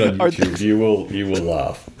 find it on YouTube. You will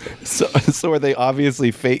laugh. So are they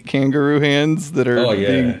obviously fake kangaroo hands that are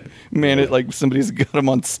being managed? Like somebody's got them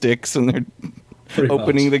on sticks and they're Pretty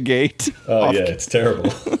opening much. the gate. Oh yeah, it's terrible.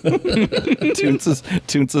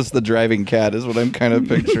 Toonsus the driving cat is what I'm kind of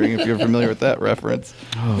picturing. If you're familiar with that reference.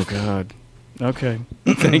 Oh, God. Okay.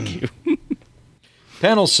 Thank you.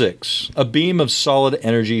 Panel 6. A beam of solid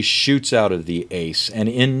energy shoots out of the ace and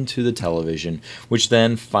into the television, which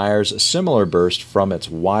then fires a similar burst from its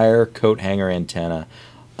wire coat hanger antenna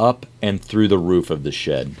up and through the roof of the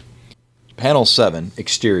shed. Panel 7.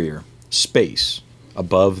 Exterior. Space.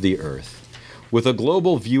 Above the Earth. With a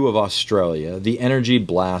global view of Australia, the energy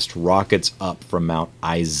blast rockets up from Mount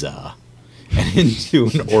Isa and into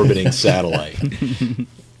an orbiting satellite.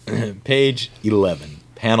 Page 11.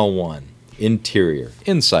 Panel 1. Interior.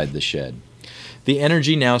 Inside the shed. The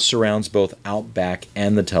energy now surrounds both Outback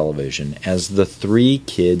and the television as the three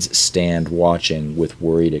kids stand watching with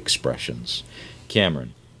worried expressions.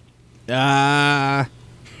 Cameron. Cameron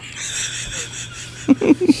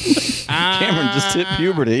just hit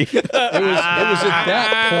puberty. It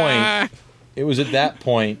was at that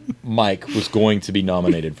point Mike was going to be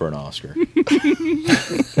nominated for an Oscar.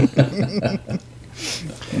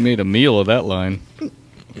 I made a meal of that line.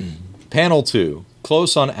 Panel 2.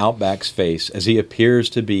 Close on Outback's face as he appears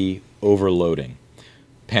to be overloading.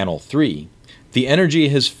 Panel 3. The energy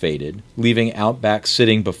has faded, leaving Outback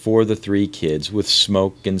sitting before the three kids with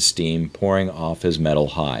smoke and steam pouring off his metal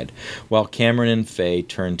hide, while Cameron and Faye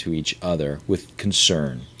turn to each other with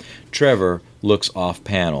concern. Trevor looks off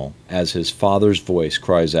panel as his father's voice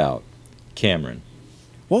cries out. Cameron.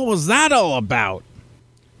 What was that all about?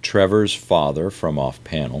 Trevor's father from off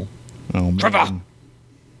panel. Oh, man. Trevor,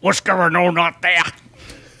 what's going on out there?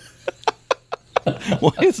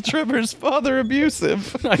 Why is Trevor's father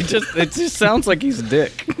abusive? It just sounds like he's a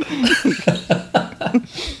dick.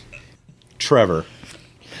 Trevor.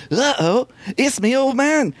 Uh-oh, it's me old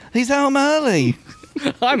man. He's home early.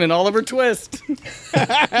 I'm in Oliver Twist.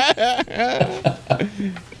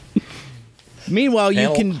 Meanwhile,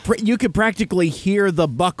 Panel. you could practically hear the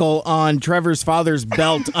buckle on Trevor's father's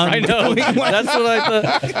belt. I know. That's what I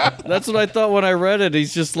thought. That's what I thought when I read it.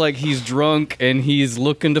 He's just like he's drunk and he's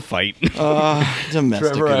looking to fight.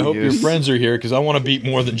 Domestic Trevor, I hope your abuse. friends are here because I want to beat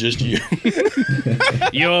more than just you.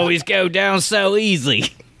 You always go down so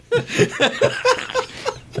easy.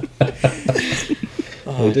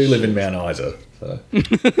 We do live in Mount Isa, so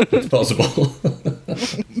it's possible.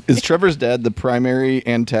 Is Trevor's dad the primary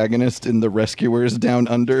antagonist in The Rescuers Down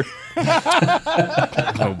Under?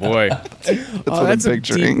 Oh boy. That's what I'm That's some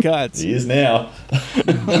picturing. deep cuts. He is now.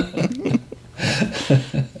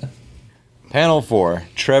 Panel 4.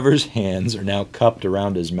 Trevor's hands are now cupped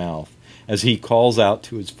around his mouth as he calls out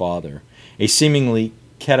to his father. A seemingly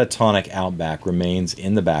catatonic Outback remains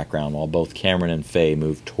in the background while both Cameron and Faye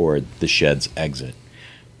move toward the shed's exit.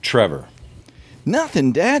 Trevor.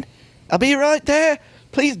 Nothing, Dad. I'll be right there.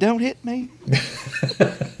 Please don't hit me.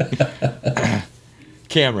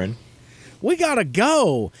 Cameron. We gotta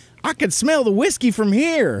go. I can smell the whiskey from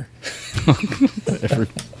here.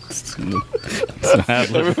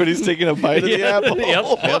 Everybody's taking a bite of the apple.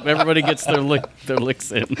 Yep. Everybody gets their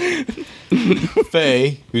licks in.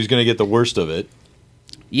 Faye, who's going to get the worst of it.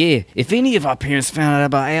 Yeah, if any of our parents found out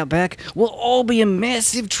about Outback, we'll all be in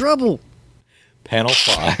massive trouble. Panel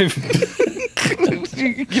 5.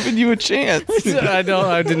 Giving you a chance. I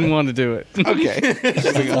didn't want to do it. Okay.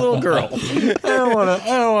 Little girl. I don't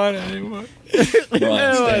want it anymore.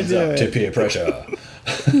 Ryan stands up to peer pressure.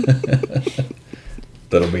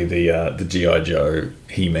 That'll be the G.I. Joe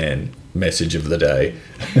He-Man message of the day.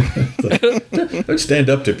 Don't stand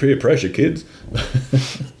up to peer pressure, kids.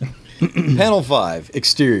 Panel 5.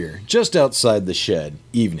 Exterior. Just outside the shed.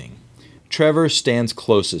 Evening. Trevor stands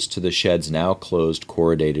closest to the shed's now closed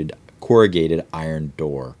corrugated iron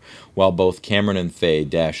door, while both Cameron and Faye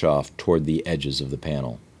dash off toward the edges of the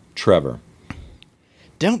panel. Trevor.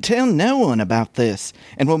 Don't tell no one about this,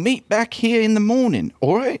 and we'll meet back here in the morning,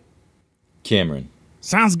 all right? Cameron.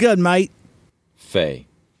 Sounds good, mate. Faye.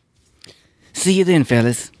 See you then,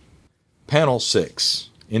 fellas. Panel 6.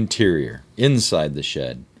 Interior. Inside the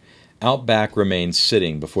shed. Outback remains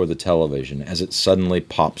sitting before the television as it suddenly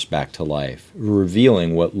pops back to life,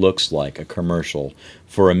 revealing what looks like a commercial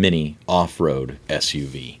for a mini off-road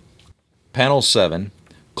SUV. Panel 7.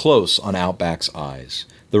 Close on Outback's eyes.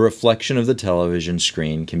 The reflection of the television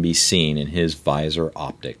screen can be seen in his visor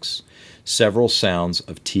optics. Several sounds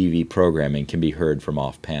of TV programming can be heard from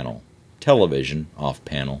off-panel. Television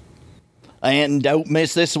off-panel. And don't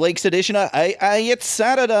miss this week's edition of It's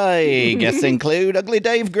Saturday. Guests include Ugly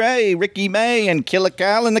Dave Gray, Ricky May, and Killer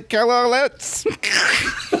Cal and the Callerlettes.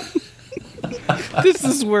 This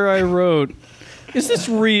is where I wrote, is this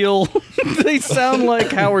real? They sound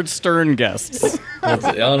like Howard Stern guests. Oh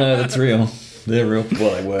no, that's real. They're real.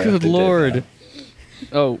 Well, they were. Good They're Lord.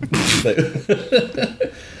 Oh, dead now.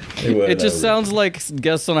 They were, it just though. sounds like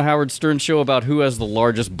guests on a Howard Stern show about who has the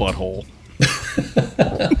largest butthole.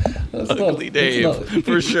 Ugly Dave,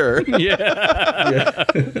 for sure.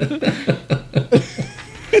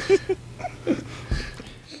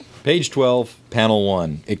 Page 12, panel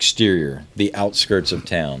 1, exterior, the outskirts of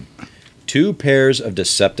town. 2 pairs of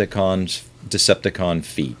Decepticon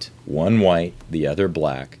feet, one white, the other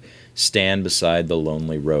black, stand beside the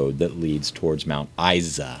lonely road that leads towards Mount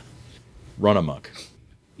Isa. Runamuck.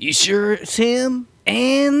 You sure it's him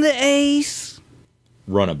and the ace?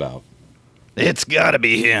 Runabout. It's gotta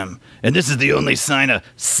be him. And this is the only sign of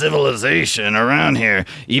civilization around here,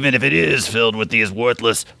 even if it is filled with these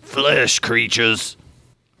worthless flesh creatures.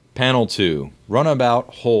 Panel 2.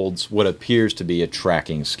 Runabout holds what appears to be a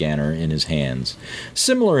tracking scanner in his hands,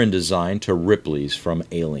 similar in design to Ripley's from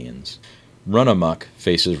Aliens. Runamuck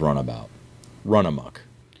faces Runabout. Runamuck.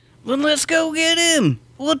 Well, let's go get him.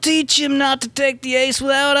 We'll teach him not to take the ace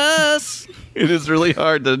without us. It is really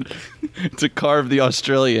hard to carve the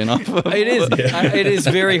Australian off of. It is. It is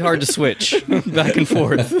very hard to switch back and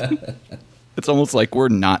forth. It's almost like we're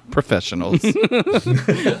not professionals.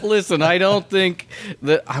 Listen, I don't think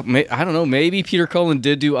that. I don't know. Maybe Peter Cullen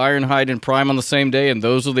did do Ironhide and Prime on the same day, and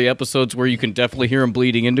those are the episodes where you can definitely hear them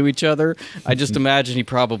bleeding into each other. I just imagine he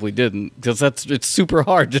probably didn't, because it's super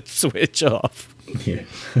hard to switch off. Yeah.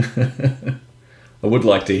 I would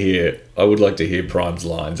like to hear Prime's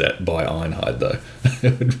lines by Ironhide, though.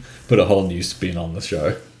 It would put a whole new spin on the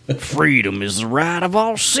show. Freedom is the right of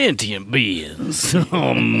all sentient beings.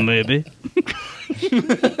 Oh, maybe.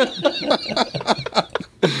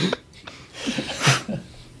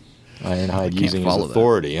 Ironhide using his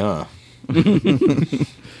authority, huh?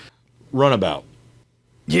 Runabout.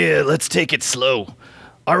 Yeah, let's take it slow.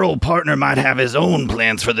 Our old partner might have his own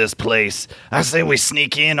plans for this place. I say we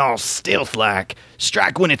sneak in all stealth-like.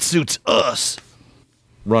 Strike when it suits us.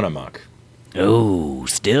 Runamuck. Oh,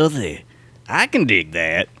 stealthy. I can dig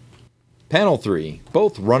that. Panel 3.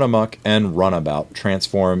 Both Runamuck and Runabout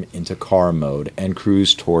transform into car mode and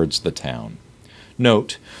cruise towards the town.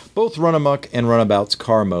 Note, both Runamuck and Runabout's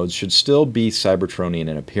car modes should still be Cybertronian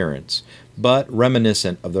in appearance, but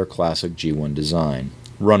reminiscent of their classic G1 design.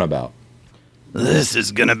 Runabout. This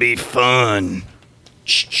is gonna be fun.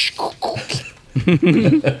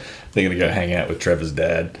 They're gonna go hang out with Trevor's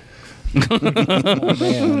dad. Oh,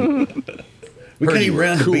 man. We came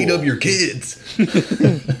around to beat up your kids.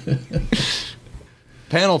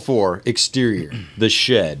 Panel 4, exterior, the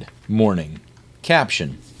shed, morning.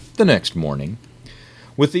 Caption, the next morning.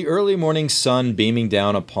 With the early morning sun beaming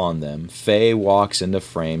down upon them, Faye walks into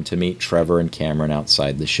frame to meet Trevor and Cameron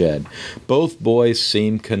outside the shed. Both boys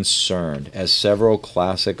seem concerned as several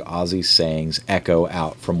classic Aussie sayings echo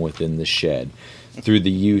out from within the shed through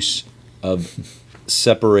the use of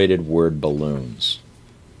separated word balloons.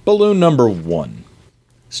 Balloon number 1.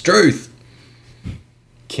 Struth.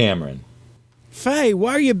 Cameron. Faye,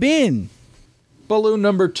 where you been? Balloon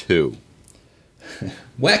number 2.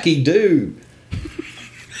 Wacky do.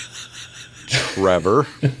 Trevor.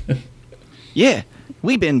 Yeah,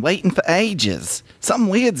 we've been waiting for ages. Something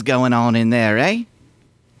weird's going on in there, eh?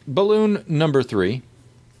 Balloon number 3.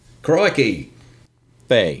 Crikey.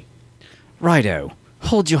 Faye. Righto.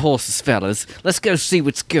 Hold your horses, fellas. Let's go see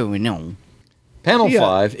what's going on. Panel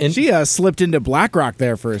 5. She slipped into BlackRock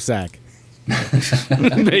there for a sec.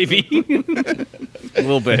 Maybe. A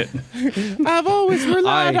little bit. I've always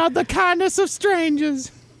relied on the kindness of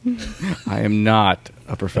strangers. I am not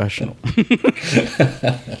a professional.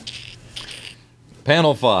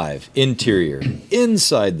 Panel 5. Interior.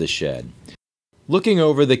 Inside the shed. Looking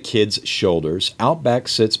over the kids' shoulders, Outback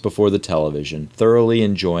sits before the television, thoroughly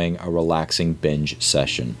enjoying a relaxing binge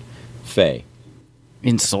session. Faye.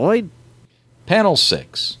 Inside? Panel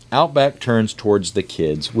 6. Outback turns towards the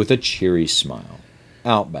kids with a cheery smile.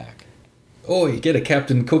 Outback. Oi, get a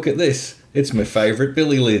Captain Cook at this. It's my favourite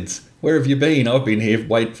Billy Lids. Where have you been? I've been here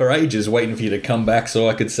waiting for you to come back so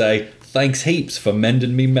I could say, thanks heaps for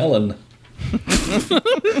mending me melon.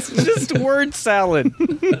 It's just word salad.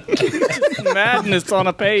 Just madness on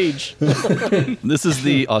a page. This is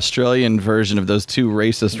the Australian version of those 2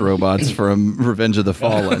 racist robots from Revenge of the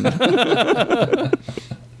Fallen.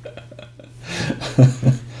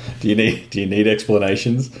 Do you need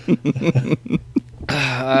explanations?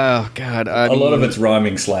 Oh God! A lot of it's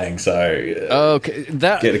rhyming slang, so okay,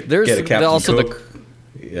 there's get a Captain also Cook.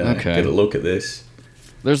 Get a look at this.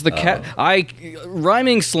 There's the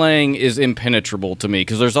rhyming slang is impenetrable to me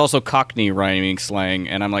because there's also Cockney rhyming slang,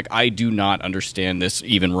 and I'm like, I do not understand this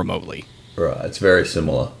even remotely. Right, it's very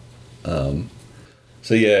similar. So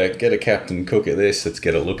yeah, get a Captain Cook at this. Let's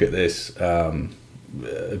get a look at this.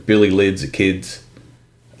 Billy Lids are kids.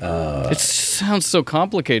 It sounds so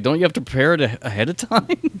complicated. Don't you have to prepare it ahead of time?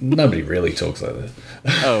 Nobody really talks like that.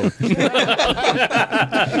 Oh.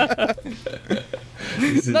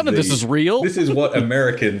 None of this is real. This is what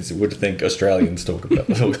Americans would think Australians talk about.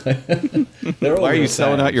 They're all Why are you the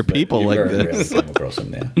selling same, out your but people you like very this? rarely come across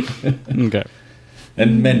them now. Okay.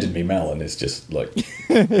 And mending me melon is just like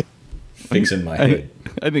fixing my head.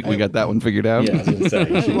 I think we got that one figured out. Yeah, I was gonna say,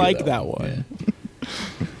 you I should like get that one.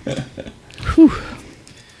 Yeah.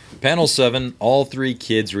 Panel 7, all three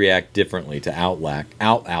kids react differently to Outback.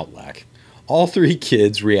 All three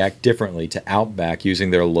kids react differently to Outback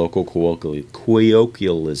using their local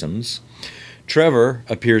colloquialisms. Trevor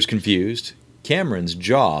appears confused. Cameron's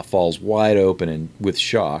jaw falls wide open with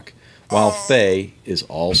shock, while Faye is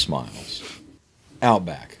all smiles.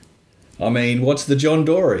 Outback. I mean, what's the John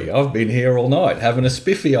Dory? I've been here all night, having a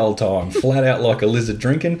spiffy old time, flat out like a lizard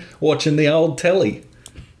drinking, watching the old telly.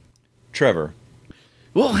 Trevor.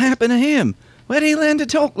 What happened to him? Where did he learn to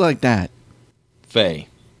talk like that? Faye.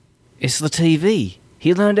 It's the TV.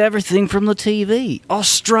 He learned everything from the TV.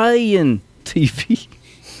 Australian TV.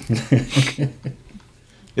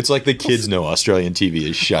 It's like the kids know Australian TV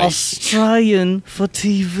is shite. Australian for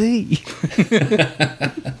TV.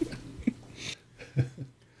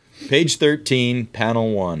 Page 13,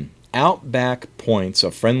 panel 1. Outback points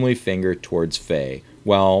a friendly finger towards Faye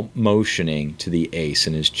while motioning to the ace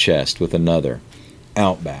in his chest with another.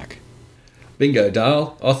 Outback. Bingo,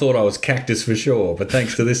 Dale. I thought I was cactus for sure, but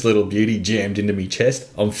thanks to this little beauty jammed into me chest,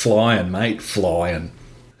 I'm flying, mate, flying.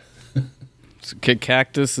 So,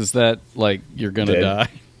 cactus, is that like you're going to Dead. die?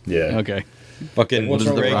 Yeah. Okay. Fucking What's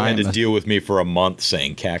wrong with Greg the had to rhyme? deal with me for a month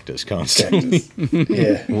saying cactus constantly. Cactus.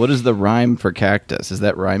 Yeah. What is the rhyme for cactus? Is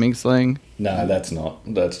that rhyming slang? No, that's not.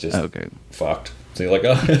 That's just Okay. fucked. So you're like,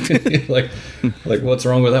 oh, like, what's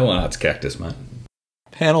wrong with that one? Oh, it's cactus, mate.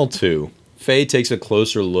 Panel 2. Faye takes a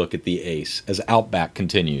closer look at the ace as Outback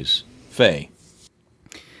continues. Faye.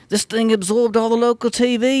 This thing absorbed all the local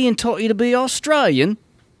TV and taught you to be Australian.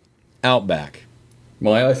 Outback.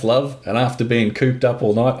 My oath, love, and after being cooped up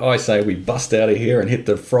all night, I say we bust out of here and hit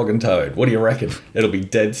the frog and toad. What do you reckon? It'll be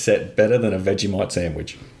dead set better than a Vegemite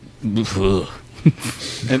sandwich. And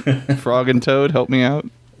Frog and Toad, help me out.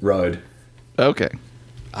 Road. Okay.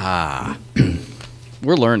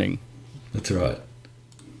 We're learning. That's right.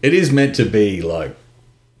 It is meant to be like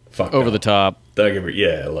fucked Over up. the top. Don't give it.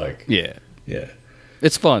 Yeah, like Yeah. yeah.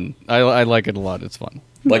 It's fun. I like it a lot. It's fun.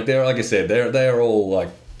 Like they're like I said, they're all like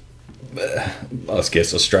I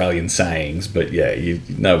guess Australian sayings, but yeah,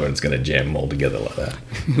 no one's going to jam them all together like that.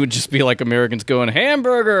 It would just be like Americans going,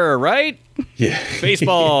 hamburger, right? Yeah.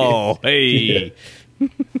 Baseball. Hey.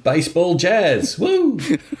 Baseball jazz. Woo!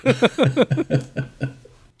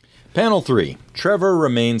 Panel 3. Trevor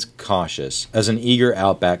remains cautious as an eager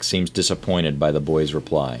Outback seems disappointed by the boy's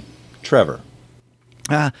reply. Trevor.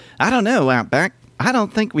 I don't know, Outback. I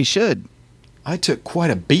don't think we should. I took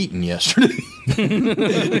quite a beating yesterday.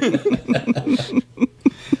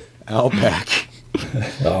 Outback.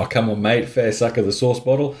 Oh, come on, mate. Fair suck of the sauce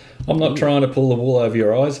bottle. I'm not trying to pull the wool over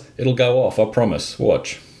your eyes. It'll go off, I promise.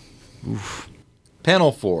 Watch.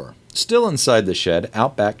 Panel 4. Still inside the shed,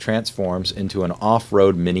 Outback transforms into an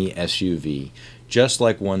off-road mini SUV, just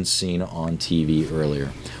like one seen on TV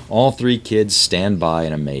earlier. All three kids stand by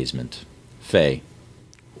in amazement. Faye.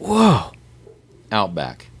 Whoa.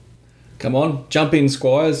 Outback. Come on, jump in,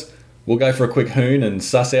 squires. We'll go for a quick hoon and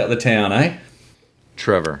suss out the town, eh?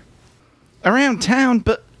 Trevor. Around town,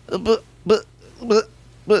 but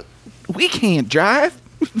we can't drive.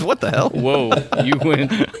 What the hell? Whoa. You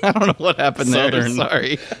went. I don't know what happened Southern. there.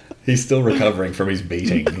 Sorry. He's still recovering from his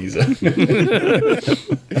beating. He's I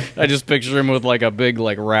just picture him with like a big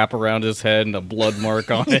like wrap around his head and a blood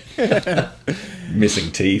mark on it.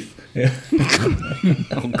 missing teeth. Yeah.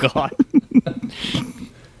 Oh, God.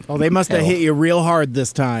 Oh, they must have hit you real hard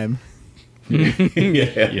this time.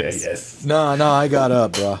 Yes. No, I got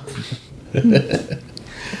up, bro.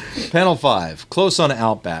 Panel 5. Close on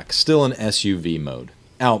Outback, still in SUV mode.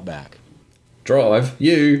 Outback. Drive?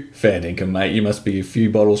 You? Fair dinkum, mate. You must be a few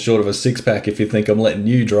bottles short of a six-pack if you think I'm letting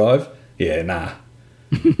you drive. Yeah, nah.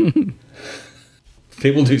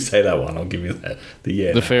 People do say that one, I'll give you that.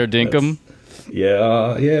 The fair dinkum?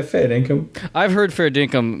 Yeah, fair dinkum. I've heard fair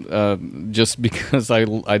dinkum just because I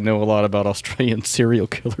know a lot about Australian serial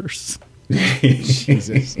killers.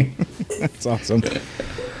 Jesus. That's awesome.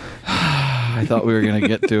 I thought we were going to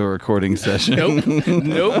get to a recording session.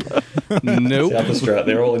 Nope. South Australia.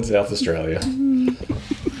 They're all in South Australia.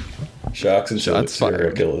 Sharks and Shots serial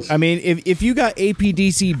fired. killers. I mean, if you got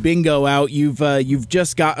APDC bingo out, you've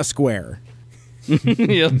just got a square.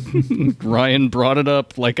 Yep. Ryan brought it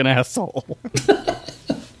up like an asshole.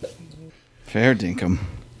 Fair dinkum.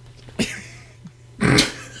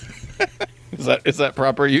 Is that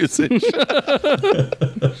proper usage?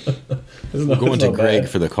 We're going to Greg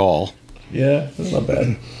for the call. Yeah, that's not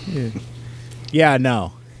bad. Yeah,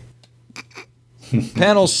 no.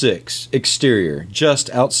 Panel 6, exterior, just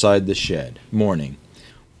outside the shed, morning.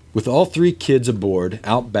 With all 3 kids aboard,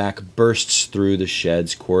 Outback bursts through the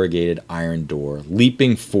shed's corrugated iron door,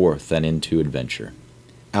 leaping forth and into adventure.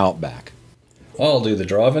 Outback. I'll do the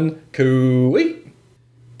driving. Cooey.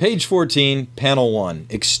 Page 14, panel 1,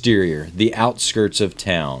 exterior, the outskirts of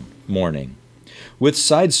town, morning. With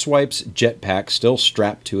Sideswipe's jetpack still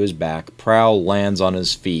strapped to his back, Prowl lands on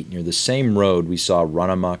his feet near the same road we saw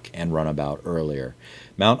Runamuck and Runabout earlier.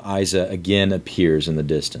 Mount Isa again appears in the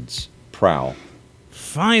distance. Prowl.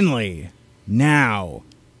 Finally, now,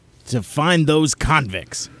 to find those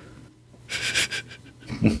convicts.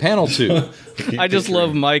 Panel 2. I just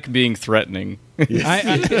love Mike being threatening.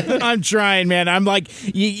 I'm trying, man. I'm like,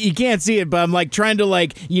 you can't see it, but I'm like trying to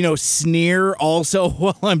like, sneer also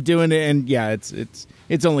while I'm doing it. And yeah,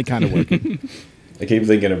 it's only kind of working. I keep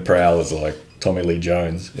thinking of Prowl as like Tommy Lee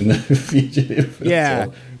Jones in The Fugitive. Yeah.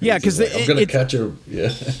 Yeah, because like, I'm gonna catch her.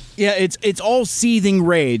 Yeah. Yeah, it's all seething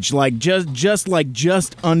rage, like just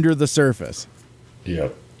under the surface.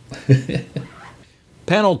 Yep.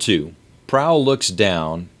 Panel 2. Prowl looks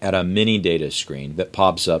down at a mini data screen that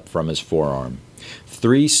pops up from his forearm.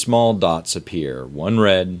 3 small dots appear, 1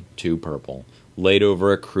 red, 2 purple, laid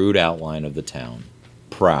over a crude outline of the town.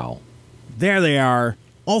 Prowl. There they are,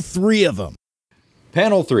 all 3 of them.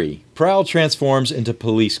 Panel 3. Prowl transforms into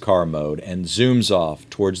police car mode and zooms off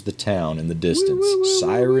towards the town in the distance,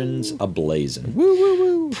 sirens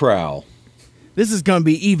ablazing. Prowl. This is gonna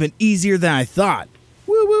be even easier than I thought.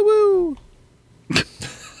 Woo woo woo.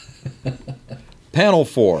 Panel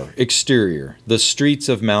 4, exterior, the streets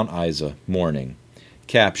of Mount Isa, morning.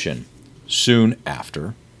 Caption, soon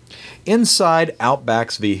after. Inside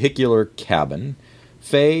Outback's vehicular cabin,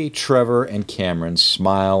 Faye, Trevor, and Cameron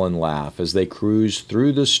smile and laugh as they cruise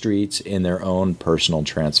through the streets in their own personal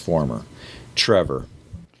transformer. Trevor.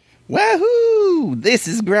 Wahoo! This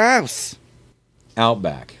is grouse.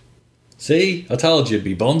 Outback. See, I told you it'd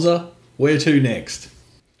be Bonza. Where to next?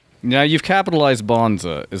 Now, you've capitalized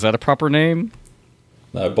Bonza. Is that a proper name?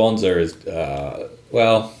 No, Bonza is,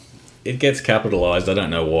 well, it gets capitalized. I don't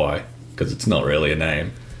know why, because it's not really a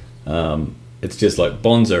name. It's just like,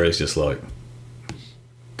 Bonza is just like,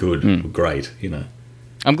 good, great,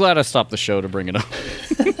 I'm glad I stopped the show to bring it up.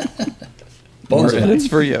 Bonza. It's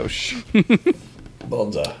for Yosh.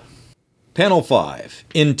 Bonza. Panel 5,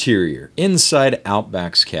 interior, inside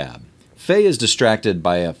Outback's cab. Faye is distracted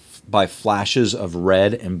by flashes of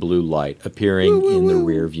red and blue light appearing in the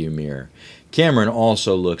rearview mirror. Cameron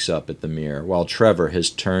also looks up at the mirror, while Trevor has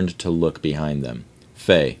turned to look behind them.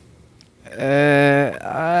 Faye.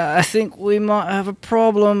 I think we might have a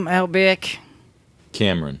problem, Outback.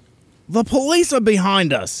 Cameron. The police are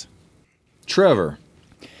behind us. Trevor.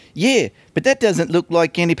 Yeah, but that doesn't look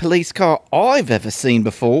like any police car I've ever seen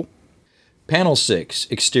before. Panel 6,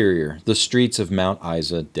 exterior, the streets of Mount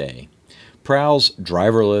Isa, day. Prowl's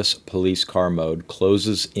driverless police car mode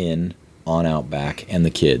closes in on Outback and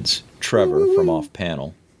the kids. Trevor from off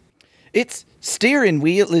panel. Its steering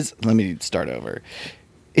wheel is... Let me start over.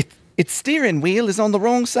 Its steering wheel is on the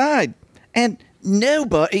wrong side, and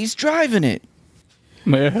nobody's driving it.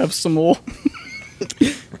 May I have some more?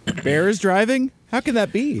 Bear is driving? How can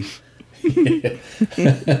that be?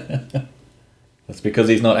 That's because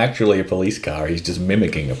he's not actually a police car. He's just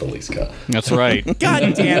mimicking a police car. That's right.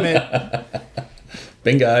 God damn it.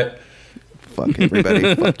 Bingo. Fuck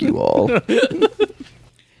everybody. Fuck you all.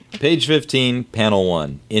 Page 15, panel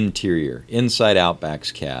 1, interior, inside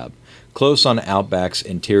Outback's cab. Close on Outback's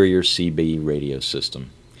interior CB radio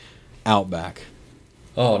system. Outback.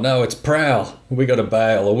 Oh no, it's Prowl. We got to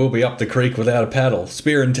bail or we'll be up the creek without a paddle,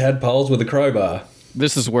 spearing tadpoles with a crowbar.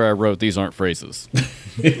 This is where I wrote these aren't phrases.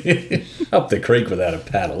 Up the creek without a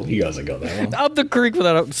paddle. You guys have got that one. Up the creek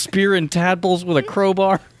without a spear and tadpoles with a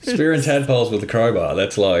crowbar. Spearing tadpoles with a crowbar.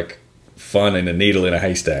 That's like finding a needle in a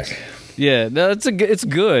haystack. Yeah, no, it's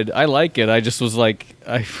good. I like it. I just was like,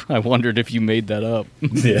 I wondered if you made that up.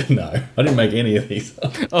 Yeah, no. I didn't make any of these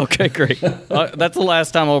up. Okay, great. That's the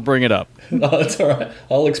last time I'll bring it up. No, that's all right.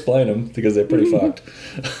 I'll explain them because they're pretty fucked.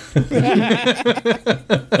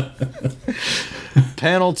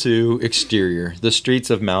 Panel 2, exterior, the streets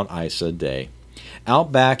of Mount Isa, day.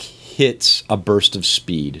 Outback hits a burst of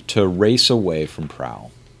speed to race away from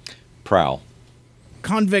Prowl. Prowl.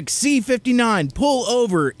 Convict C-59, pull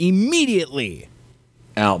over immediately.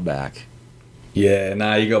 Outback.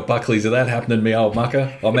 Yeah, you got Buckley's of that happening to me, old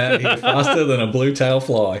mucker. I'm out here faster than a blue tail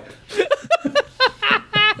fly.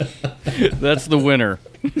 That's the winner.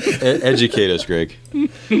 Educate us, Greg.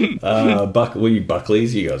 Were you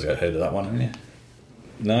Buckley's? You guys got heard of that one, haven't you?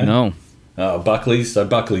 No. No. Buckley's. So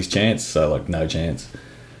Buckley's chance. So like no chance.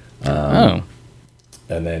 Oh.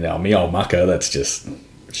 And then me old mucker. That's just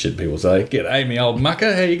shit people say. G'day, me old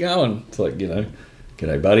mucker. How you going? It's like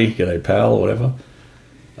g'day buddy, g'day pal, or whatever.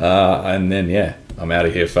 And then I'm out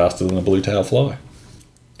of here faster than a blue tail fly.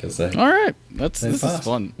 All right, this is fast.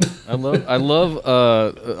 fun. I love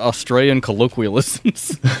Australian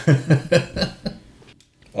colloquialisms.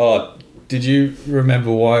 Oh, did you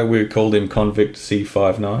remember why we called him Convict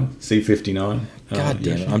C59? God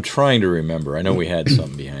damn it! I'm trying to remember. I know we had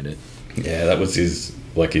something behind it. Yeah, that was his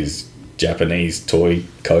Japanese toy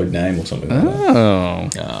code name or something like that.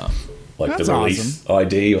 Oh. Like That's the release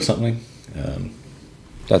ID or something.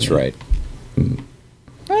 That's right.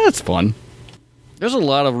 That's fun. There's a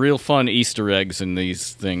lot of real fun Easter eggs in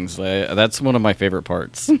these things. That's one of my favorite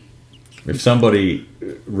parts. If somebody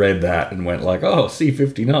read that and went like, "Oh,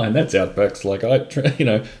 C59, that's Outback's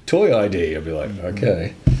toy ID," I'd be like,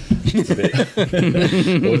 "Okay."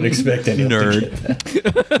 I wouldn't expect anyone to get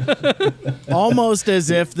that. Almost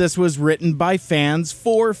as if this was written by fans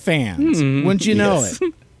for fans. Wouldn't you know it?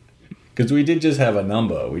 Because we did just have a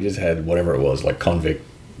number. We just had whatever it was, like Convict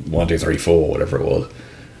 1, 2, 3, 4, whatever it was.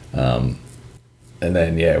 And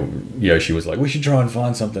then, Yoshi was like, we should try and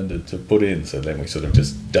find something to put in. So then we sort of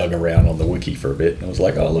just dug around on the wiki for a bit. And I was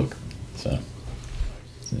like, oh, look. So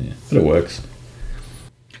yeah, but it works.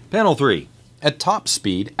 Panel 3. At top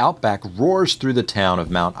speed, Outback roars through the town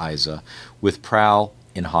of Mount Isa with Prowl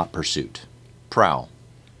in hot pursuit. Prowl.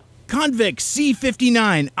 Convict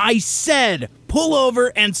C59, I said, pull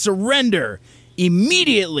over and surrender.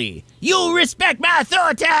 Immediately. You'll respect my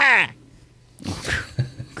authority.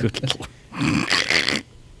 Good Lord.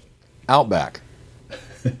 Outback.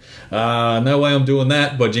 No way I'm doing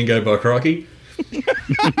that, by Jingo by Crikey.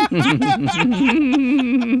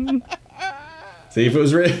 See, if it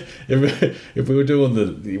was if we were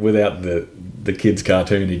doing without the kids'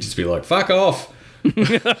 cartoon, he'd just be like, "Fuck off."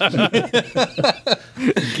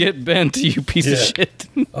 Get bent, you piece of shit.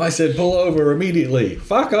 I said, "Pull over immediately."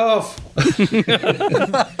 Fuck off. He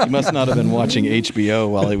must not have been watching HBO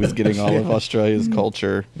while he was getting all of Australia's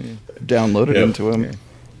culture downloaded into him.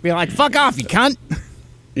 Be like, fuck off, you cunt.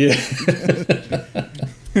 Yeah.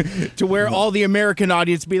 To where all the American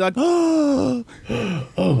audience be like, oh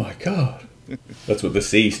My god. That's what the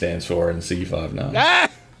C stands for in C59.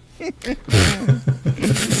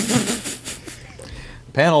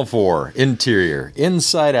 Panel 4. Interior.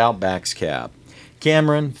 Inside Outback's cab.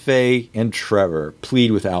 Cameron, Faye, and Trevor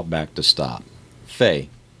plead with Outback to stop. Faye.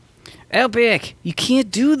 Outback, you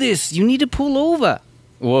can't do this. You need to pull over.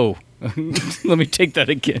 Whoa. Let me take that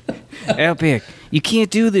again. Outback, you can't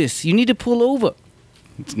do this. You need to pull over.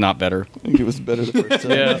 It's not better. I think it was better the first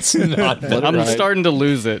time. Yeah, it's not better. I'm starting to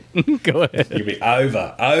lose it. Go ahead. You'd be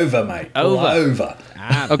over, mate. Pull over.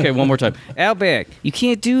 Okay, one more time. Outback, you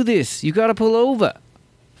can't do this. You gotta pull over.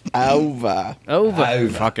 Over.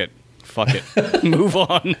 Fuck it. Move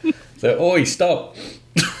on. So, oi, stop.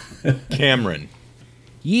 Cameron.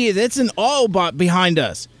 yeah, that's an Autobot behind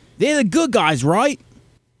us. They're the good guys, right?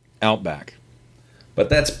 Outback. But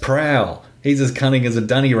that's Prowl. He's as cunning as a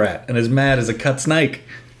dunny rat and as mad as a cut snake.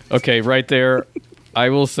 Okay, right there. I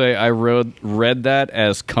will say I read that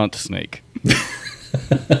as cunt snake.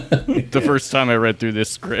 The first time I read through this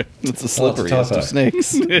script. It's the slipperiest of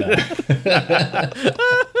snakes.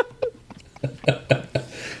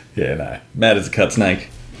 Yeah, no. Mad as a cut snake.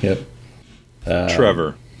 Yep.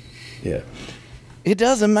 Trevor. Yeah. It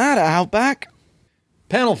doesn't matter, Outback.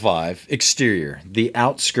 Panel 5. Exterior. The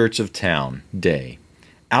outskirts of town. Day.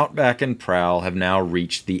 Outback and Prowl have now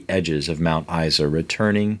reached the edges of Mount Isa,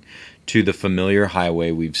 returning to the familiar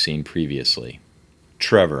highway we've seen previously.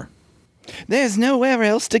 Trevor. There's nowhere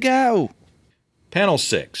else to go. Panel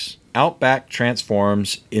 6. Outback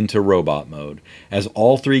transforms into robot mode as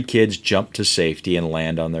all three kids jump to safety and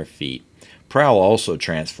land on their feet. Prowl also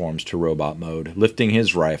transforms to robot mode, lifting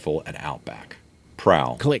his rifle at Outback.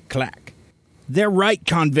 Prowl. Click, clack. They're right,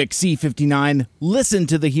 Convict C59. Listen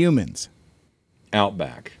to the humans.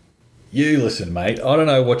 Outback. You listen, mate. I don't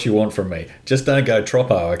know what you want from me. Just don't go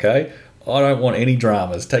troppo, okay? I don't want any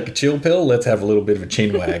dramas. Take a chill pill. Let's have a little bit of a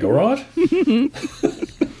chin wag, all right?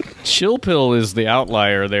 Chill pill is the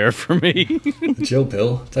outlier there for me. Chill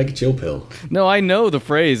pill. Take a chill pill. No, I know the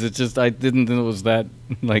phrase. It's just I didn't think it was that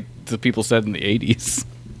like the people said in the 80s.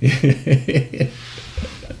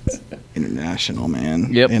 International,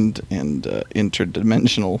 man. Yep. And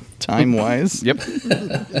interdimensional time-wise.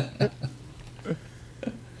 Yep.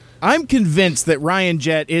 I'm convinced that Ryan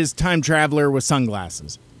Jett is time traveler with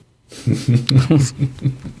sunglasses.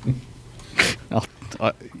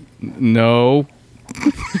 No.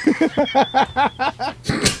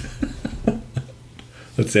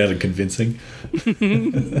 That sounded convincing.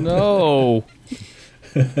 No.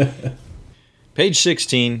 Page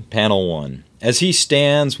 16, panel 1. As he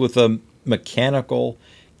stands with a mechanical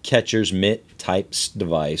catcher's mitt type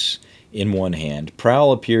device in one hand,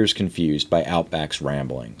 Prowl appears confused by Outback's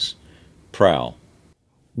ramblings. Prowl.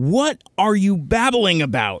 What are you babbling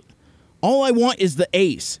about? All I want is the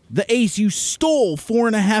ace. The ace you stole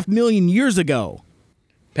 4.5 million years ago.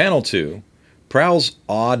 Panel 2. Prowl's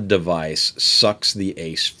odd device sucks the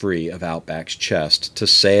ace free of Outback's chest to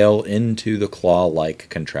sail into the claw-like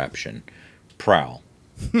contraption. Prowl.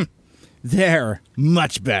 There.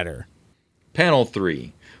 Much better. Panel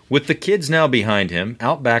 3. With the kids now behind him,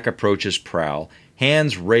 Outback approaches Prowl,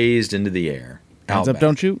 hands raised into the air. Hands up,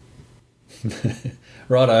 don't shoot.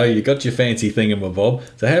 Righto, you got your fancy thingamabob,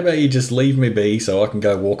 so how about you just leave me be so I can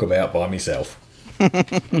go walk about by myself?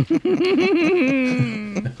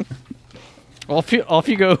 Off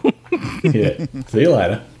you go. Yeah, see you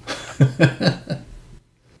later.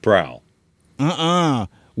 Prowl.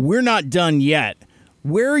 We're not done yet.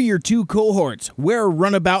 Where are your two cohorts? Where are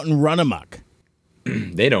Runabout and Runamuck?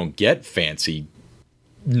 They don't get fancy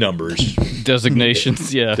numbers.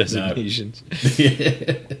 Designations, yeah. Designations.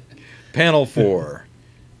 Panel 4.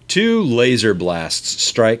 2 laser blasts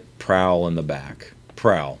strike Prowl in the back.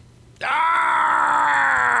 Prowl.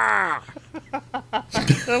 Ah!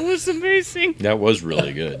 That was amazing. That was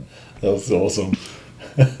really good. That was awesome.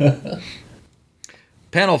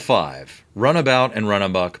 Panel 5. Runabout and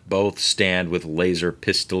Runabuck both stand with laser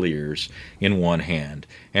pistoliers in one hand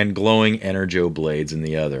and glowing energo blades in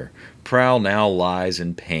the other. Prowl now lies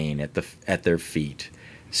in pain at their feet,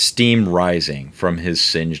 steam rising from his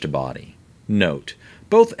singed body. Note,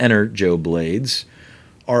 both energo blades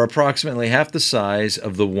are approximately half the size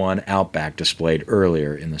of the one Outback displayed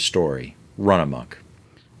earlier in the story. Runamuck.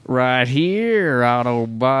 Right here,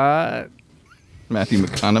 Autobot. Matthew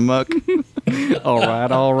McConaughey. All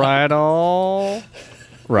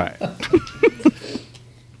right.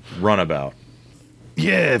 Runabout.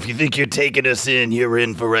 Yeah, if you think you're taking us in, you're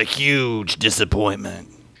in for a huge disappointment.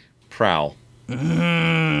 Prowl.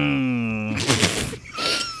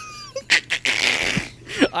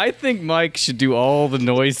 I think Mike should do all the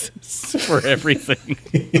noises for everything.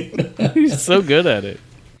 He's so good at it.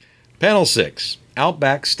 Panel 6.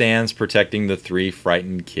 Outback stands protecting the 3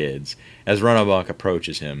 frightened kids as Runabuck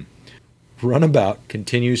approaches him. Runabout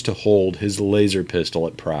continues to hold his laser pistol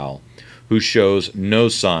at Prowl, who shows no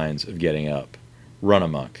signs of getting up.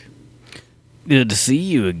 Runamuck. Good to see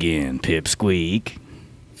you again, Pipsqueak.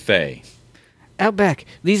 Faye. Outback,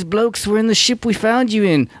 these blokes were in the ship we found you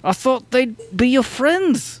in. I thought they'd be your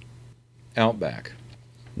friends. Outback.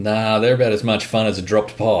 Nah, they're about as much fun as a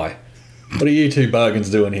dropped pie. What are you two bogans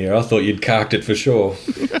doing here? I thought you'd carked it for sure.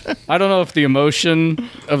 I don't know if the emotion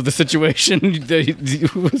of the situation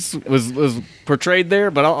was portrayed there,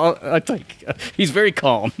 but I think he's very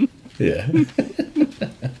calm. Yeah.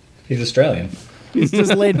 He's Australian. He's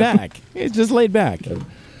just laid back. He's just laid back.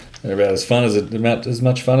 They're about as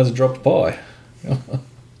much fun as a dropped pie.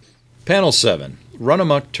 Panel 7.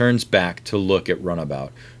 Runamuck turns back to look at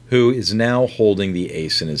Runabout, who is now holding the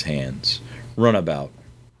ace in his hands. Runabout.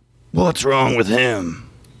 What's wrong with him?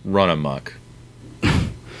 Runamuck.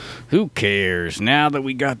 Who cares? Now that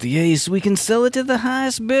we got the ace, we can sell it to the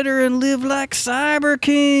highest bidder and live like cyber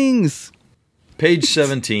kings. Page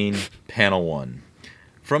 17, panel 1.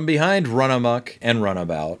 From behind Runamuck and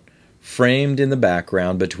Runabout, framed in the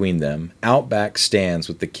background between them, Outback stands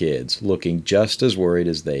with the kids, looking just as worried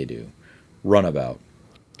as they do. Runabout.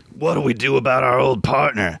 What do we do about our old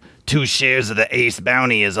partner? 2 shares of the ace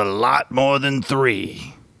bounty is a lot more than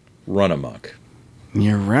 3. Runamuck.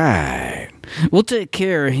 You're right. We'll take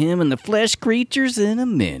care of him and the flesh creatures in a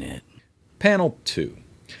minute. Panel 2.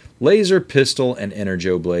 Laser pistol and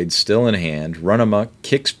energo blade still in hand, Runamuck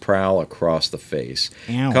kicks Prowl across the face,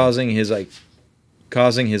 causing his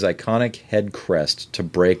iconic head crest to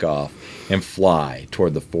break off and fly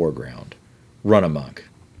toward the foreground. Runamuck.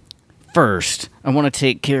 First, I want to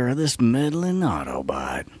take care of this meddling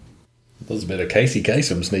Autobot. There's a bit of Casey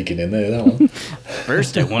Kasem sneaking in there, that one.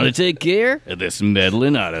 First, I want to take care of this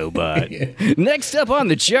meddling Autobot. Next up on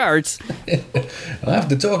the charts... I have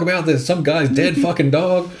to talk about this. Some guy's dead fucking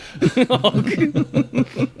dog.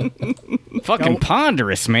 Fucking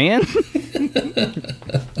ponderous, man.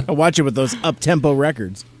 I watch it with those up-tempo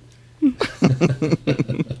records.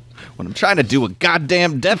 When I'm trying to do a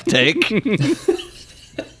goddamn death take.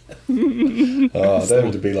 Oh, that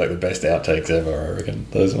would be like the best outtakes ever, I reckon.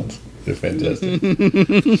 Those ones. They're fantastic.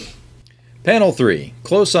 Panel 3.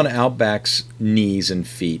 Close on Outback's knees and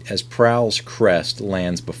feet as Prowl's crest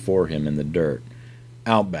lands before him in the dirt.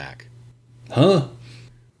 Outback. Huh?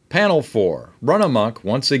 Panel 4. Run Amok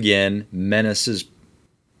once again menaces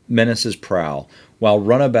Prowl, while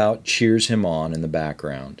Runabout cheers him on in the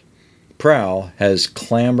background. Prowl has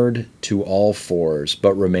clambered to all fours,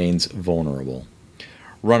 but remains vulnerable.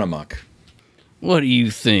 Run Amok. What do you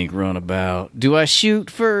think, Runabout? Do I shoot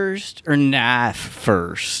first or knife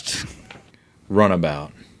first?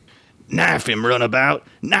 Runabout. Knife him, Runabout.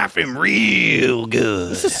 Knife him real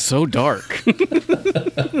good. This is so dark. Yeah.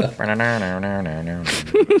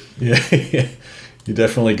 You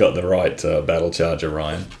definitely got the right battle charger,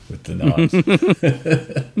 Ryan, with the knives.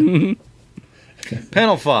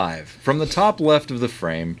 Panel 5. From the top left of the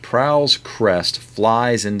frame, Prowl's crest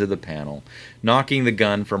flies into the panel, knocking the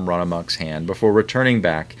gun from Runamuk's hand before returning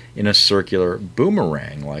back in a circular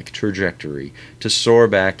boomerang-like trajectory to soar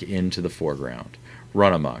back into the foreground.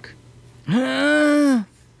 Runamuk.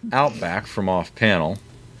 Outback from off panel.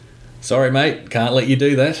 Sorry, mate. Can't let you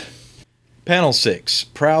do that. Panel 6.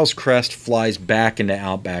 Prowl's crest flies back into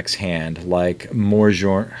Outback's hand like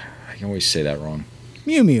Morjorn. I can always say that wrong.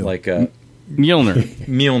 Mew Mew. Like Mjolnir.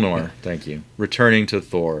 Mjolnir, thank you. Returning to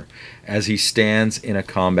Thor as he stands in a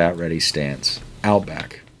combat-ready stance.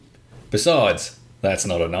 Outback. Besides, that's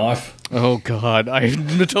not a knife. Oh, God. I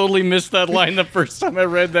totally missed that line the first time I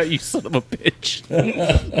read that, you son of a bitch.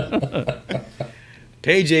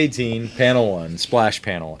 Page 18, panel 1, splash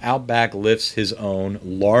panel. Outback lifts his own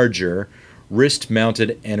larger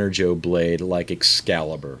wrist-mounted Energo blade like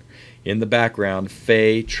Excalibur. In the background,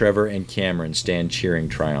 Faye, Trevor, and Cameron stand cheering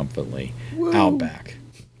triumphantly. Woo. Outback.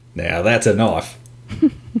 Now that's a knife.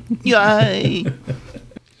 Yay!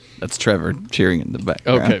 That's Trevor cheering in the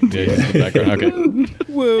background. Okay, yeah, in the background.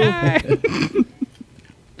 Okay. Woo.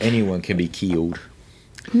 Anyone can be killed.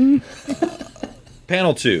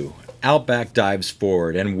 Panel 2. Outback dives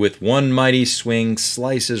forward and with one mighty swing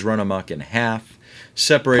slices Runamuck in half,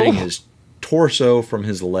 separating his torso from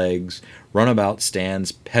his legs. Runabout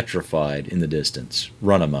stands petrified in the distance.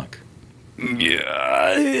 Runamuck.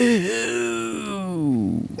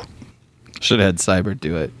 Should have had Sebiert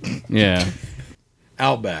do it. Yeah.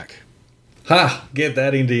 Outback. Ha! Get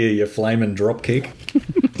that into your flaming drop kick.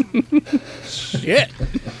 Shit.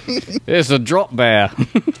 It's a drop bear.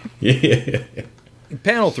 Yeah.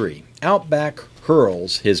 Panel 3. Outback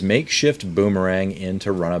hurls his makeshift boomerang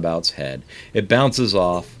into Runabout's head. It bounces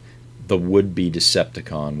off the would-be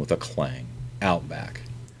Decepticon with a clang. Outback.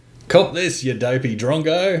 Cop this, you dopey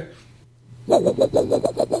drongo.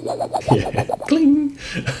 Yeah. Cling.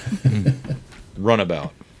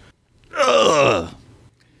 Runabout.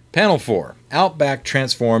 Panel 4. Outback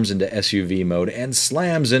transforms into SUV mode and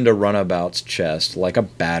slams into Runabout's chest like a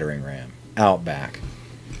battering ram. Outback.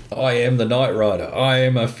 I am the Knight Rider. I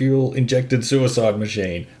am a fuel-injected suicide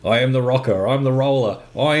machine. I am the rocker. I'm the roller.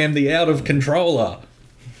 I am the out-of-controller.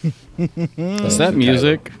 Is that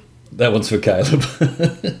music? Caleb. That one's for Caleb.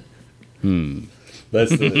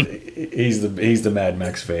 That's he's the Mad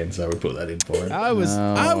Max fan, so we put that in for him. I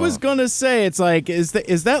was gonna say, it's like, is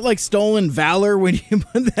that like stolen valor when you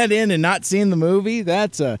put that in and not seeing the movie?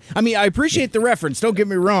 That's I mean, I appreciate the reference. Don't get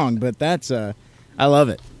me wrong, but that's I love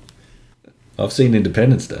it. I've seen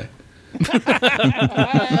Independence Day.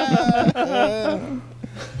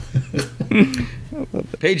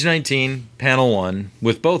 Page 19, panel 1.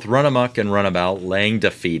 With both Runamuck and Runabout laying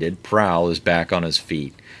defeated, Prowl is back on his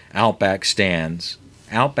feet. Outback stands.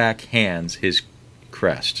 Outback hands his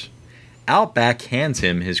crest. Outback hands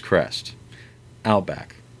him his crest.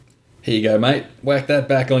 Outback. Here you go, mate. Whack that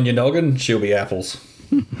back on your noggin. She'll be apples.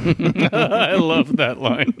 I love that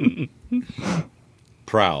line.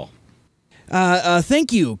 Prowl.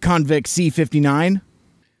 Thank you, Convict C-59.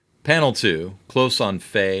 Panel 2, close on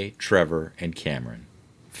Faye, Trevor, and Cameron.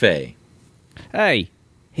 Faye. Hey,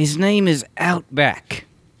 his name is Outback.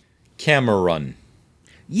 Cameron.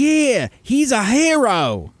 Yeah, he's a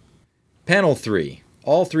hero. Panel 3.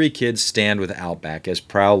 All three kids stand with Outback as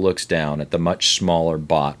Prowl looks down at the much smaller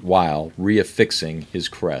bot while reaffixing his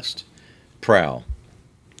crest. Prowl.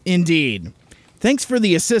 Indeed. Thanks for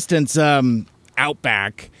the assistance,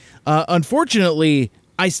 Outback. Unfortunately,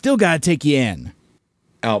 I still gotta take you in.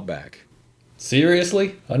 Outback.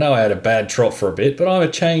 Seriously? I know I had a bad trot for a bit, but I'm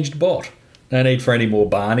a changed bot. No need for any more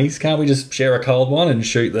Barneys. Can't we just share a cold one and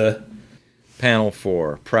shoot the... Panel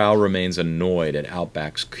 4. Prowl remains annoyed at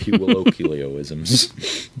Outback's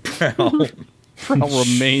colloquialisms. Prowl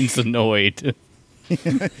remains annoyed.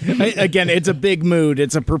 Again, it's a big mood.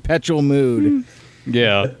 It's a perpetual mood.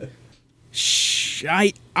 Yeah. Shh,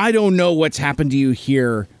 I don't know what's happened to you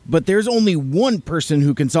here, but there's only one person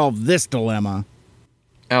who can solve this dilemma.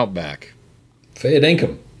 Outback. Fair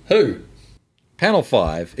dinkum. Who? Panel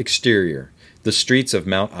 5, exterior. The streets of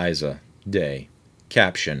Mount Isa. Day.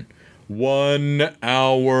 Caption. 1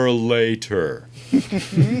 hour later.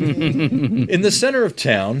 In the center of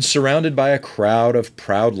town, surrounded by a crowd of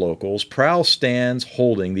proud locals, Prowl stands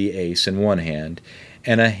holding the ace in one hand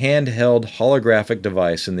and a handheld holographic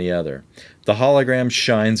device in the other. The hologram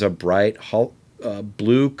shines a bright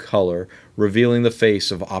blue color, revealing the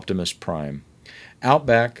face of Optimus Prime.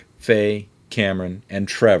 Outback, Faye, Cameron, and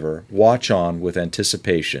Trevor watch on with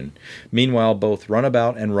anticipation. Meanwhile, both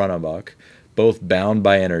Runabout and Runabuck, both bound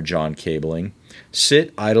by energon cabling,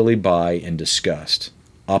 sit idly by in disgust.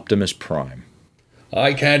 Optimus Prime.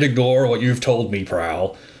 I can't ignore what you've told me,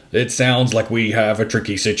 Prowl. It sounds like we have a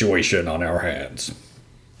tricky situation on our hands.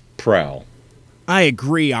 Prowl. I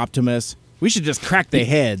agree, Optimus. We should just crack their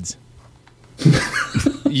heads.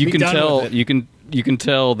 You can tell. You can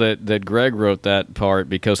tell that Greg wrote that part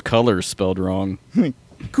because color's spelled wrong.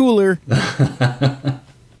 Cooler.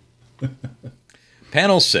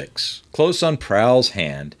 Panel 6. Close on Prowl's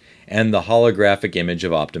hand and the holographic image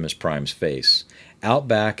of Optimus Prime's face.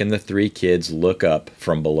 Outback and the three kids look up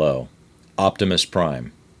from below. Optimus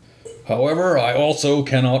Prime. However, I also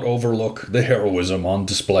cannot overlook the heroism on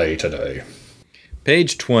display today.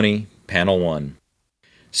 Page 20, Panel 1.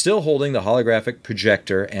 Still holding the holographic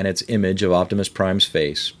projector and its image of Optimus Prime's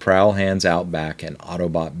face, Prowl hands Outback an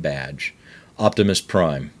Autobot badge. Optimus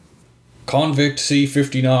Prime. Convict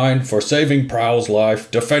C-59 for saving Prowl's life,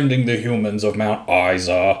 defending the humans of Mount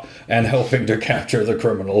Isa, and helping to capture the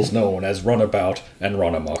criminals known as Runabout and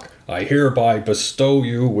Runamuck. I hereby bestow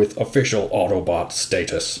you with official Autobot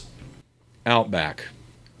status. Outback.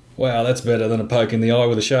 Wow, that's better than a poke in the eye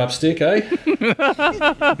with a sharp stick, eh?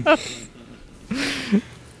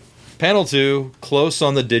 Panel 2, close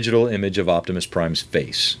on the digital image of Optimus Prime's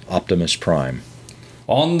face. Optimus Prime.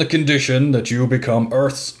 On the condition that you become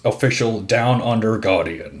Earth's official Down Under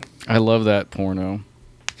Guardian. I love that porno.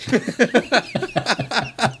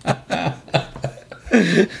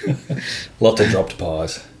 Lots of dropped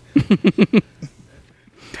paws.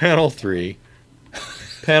 Panel 3.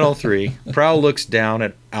 Panel 3. Prowl looks down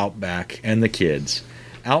at Outback and the kids.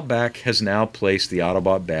 Outback has now placed the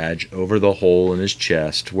Autobot badge over the hole in his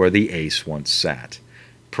chest where the ace once sat.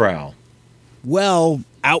 Prowl. Well,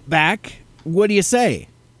 Outback, what do you say?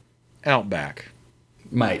 Outback.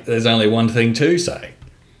 Mate, there's only one thing to say.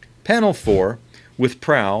 Panel 4. With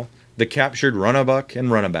Prowl, the captured Runabuck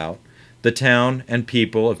and Runabout, the town and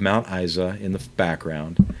people of Mount Isa in the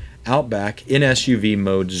background. Outback, in SUV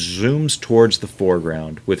mode, zooms towards the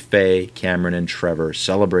foreground, with Faye, Cameron, and Trevor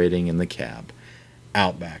celebrating in the cab.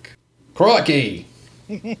 Outback. Crikey!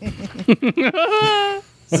 And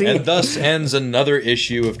thus ends another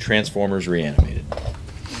issue of Transformers Reanimated.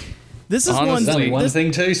 This is Honestly, There's only one. one This,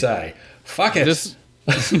 thing to say. Fuck it.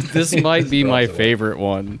 This might be my favorite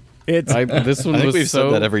one. it's This one I think was we've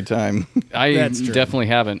so. said that every time. I That's true. definitely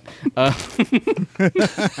haven't.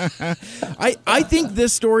 I think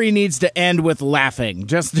this story needs to end with laughing,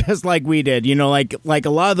 just like we did. You know, like a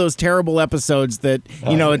lot of those terrible episodes that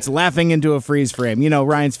it's laughing into a freeze frame. You know,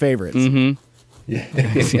 Ryan's favorites.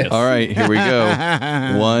 Yes. All right, here we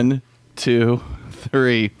go. 1, 2,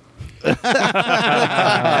 3. Edit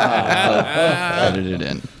it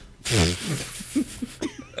in.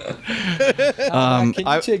 Can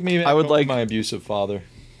you take me I would like my abusive father?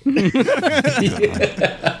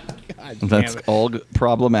 That's all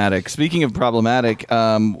problematic. Speaking of problematic,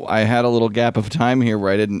 I had a little gap of time here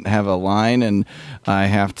where I didn't have a line, and I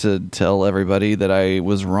have to tell everybody that I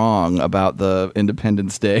was wrong about the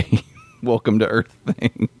Independence Day Welcome to Earth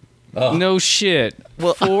thing. No shit.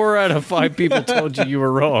 Well, 4 out of 5 people told you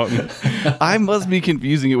were wrong. I must be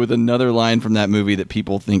confusing it with another line from that movie that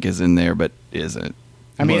people think is in there but isn't.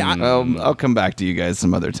 I mean, I'll come back to you guys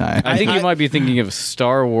some other time. I think you might be thinking of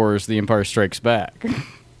Star Wars: The Empire Strikes Back.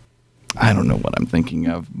 I don't know what I'm thinking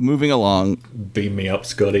of. Moving along. Beam me up,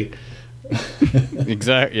 Scotty.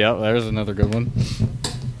 Exactly. Yeah, there's another good one.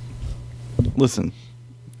 Listen,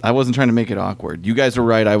 I wasn't trying to make it awkward. You guys were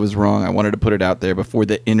right. I was wrong. I wanted to put it out there before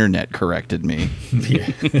the internet corrected me.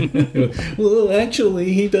 Well,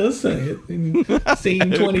 actually, he does say it in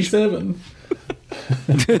scene 27.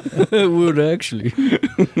 Would actually.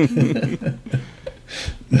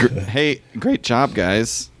 Hey, great job,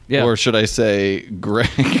 guys. Yeah. Or should I say,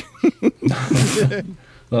 Greg?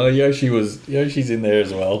 Oh, Yoshi's in there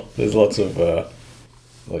as well. There's lots of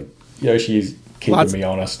Yoshi's keeping me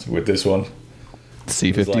honest with this one.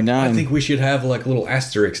 C-59. I think we should have like little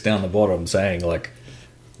asterisks down the bottom saying like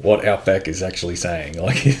what Outback is actually saying,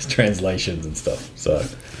 like his translations and stuff. So,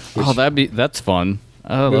 that's fun.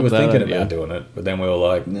 I we love were that thinking idea. about doing it, but then we were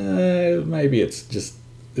like, no, maybe it's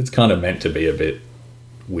kind of meant to be a bit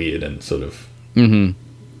weird and sort of,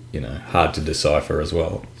 hard to decipher as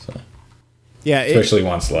well. So. Yeah, Especially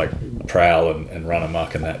once like Prowl and Run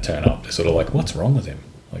Amok and that turn up, they're sort of like, what's wrong with him?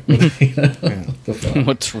 Like, the fuck?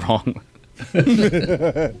 What's wrong?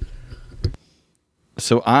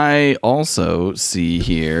 So I also see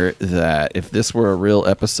here that if this were a real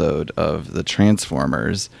episode of the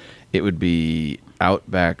Transformers, it would be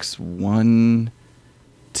Outback's 1,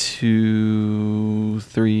 2,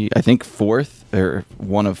 3, I think fourth or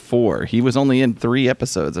one of 4. He was only in 3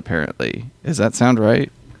 episodes apparently. Does that sound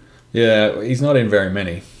right? Yeah, he's not in very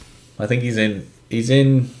many. I think he's in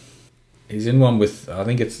one with,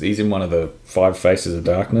 he's in one of the 5 Faces of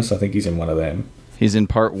Darkness. I think he's in one of them. He's in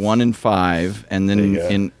part 1 and 5, and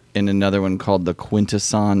then in another one called the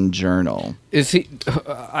Quintesson Journal. Is he?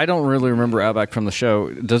 I don't really remember Outback from the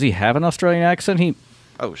show. Does he have an Australian accent?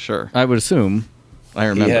 Oh, sure. I would assume. I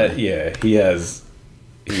remember. He has.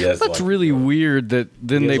 That's like, really weird that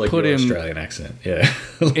then they put him Australian accent. Yeah,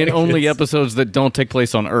 like in only episodes that don't take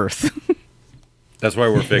place on Earth. That's why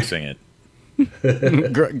we're fixing it.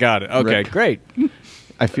 Got it. Okay, great.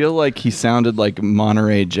 I feel like he sounded like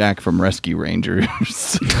Monterey Jack from Rescue Rangers.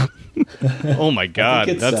 Oh my God,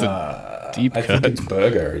 that's a deep I cut. think it's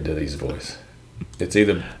Berger who did his voice. It's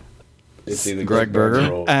either Greg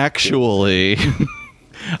Berger? or Actually,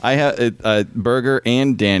 I have Berger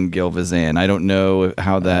and Dan Gilvezan. I don't know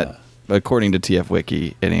how that, according to TF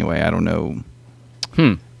Wiki, anyway. I don't know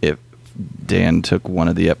if Dan took one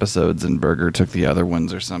of the episodes and Berger took the other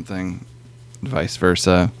ones or something, vice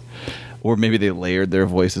versa. Or maybe they layered their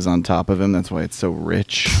voices on top of him. That's why it's so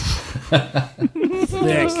rich.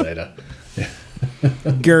 Thanks later.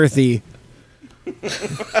 Girthy.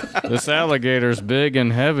 This alligator's big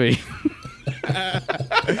and heavy.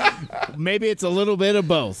 Maybe it's a little bit of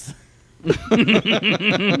both. It'd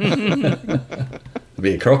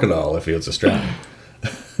be a crocodile if he was Australian.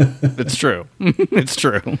 It's true. It's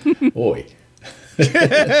true. Oi.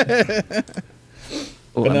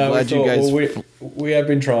 Well, But I'm no, glad you guys. we have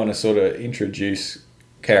been trying to sort of introduce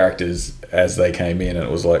characters as they came in, and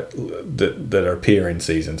it was like that appear in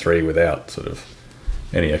season 3 without sort of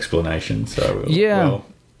any explanation. So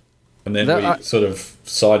and then we sort of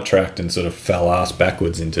sidetracked and sort of fell ass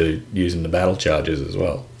backwards into using the battle charges as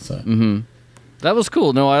well. So That was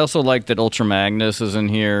cool. No, I also like that Ultra Magnus is in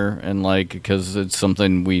here, and like because it's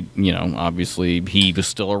something we, obviously he was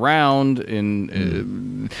still around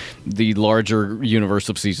in the larger universe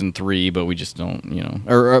of season 3, but we just don't,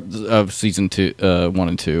 or of season 2, 1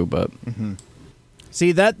 and 2. But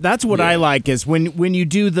See, that's what I like is when you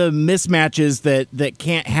do the mismatches that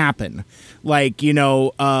can't happen, like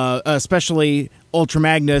especially Ultra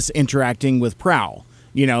Magnus interacting with Prowl.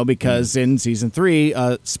 Because in season 3,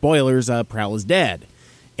 spoilers, Prowl is dead.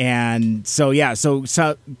 And so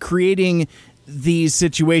creating these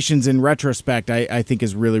situations in retrospect, I think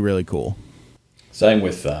is really, really cool. same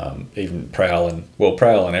with even Prowl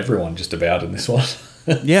and everyone just about in this one.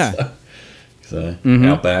 Yeah. So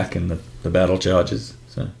Outback and the battle charges.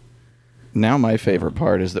 So Now my favorite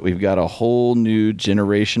part is that we've got a whole new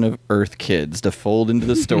generation of Earth kids to fold into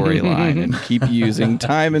the storyline and keep using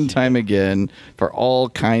time and time again for all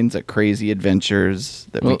kinds of crazy adventures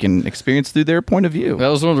that we can experience through their point of view. that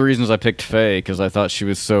was one of the reasons I picked Faye, because I thought she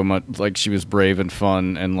was so much like she was brave and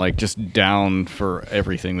fun and like just down for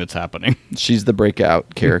everything that's happening. She's the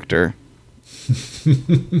breakout character.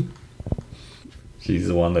 she's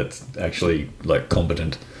the one that's actually like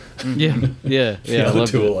competent. Yeah. The I other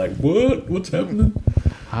loved two it. are like, what's happening?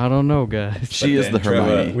 I don't know, guys. She is the Trevor,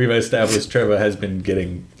 Hermione. we've established Trevor has been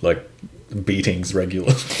getting like beatings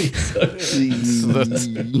regularly. So,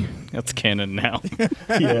 That's canon now.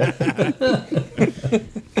 yeah.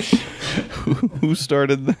 Who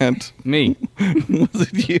started that? Me. Was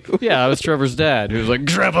it you? Yeah, I was Trevor's dad, who was like,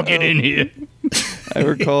 Trevor, get in here. I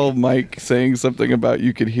recall Mike saying something about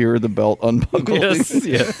you could hear the belt unbuckle.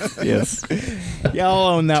 Yes. Yeah, I'll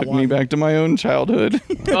own that Took one. me back to my own childhood.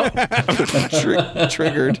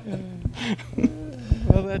 Triggered.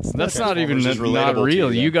 Well, That's not even Transformers is not relatable real.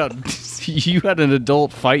 to you, You had an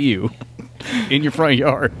adult fight you in your front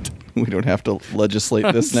yard. We don't have to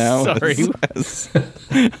legislate this now. sorry.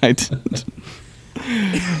 I did.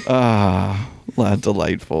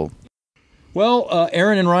 Delightful. Well,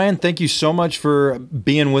 Aaron and Ryan, thank you so much for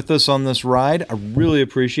being with us on this ride. I really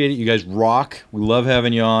appreciate it. You guys rock. We love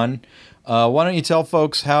having you on. Why don't you tell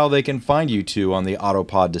folks how they can find you two on the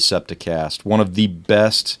Autopod Decepticast, one of the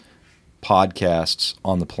best podcasts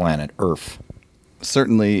on the planet Earth.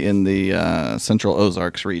 certainly in the Central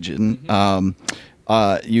Ozarks region.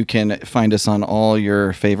 You can find us on all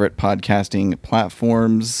your favorite podcasting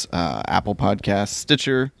platforms, Apple Podcasts,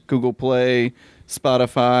 Stitcher, Google Play,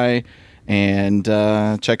 Spotify, and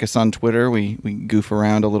check us on Twitter. We goof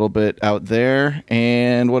around a little bit out there.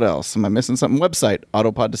 And what else? Am I missing something? Website,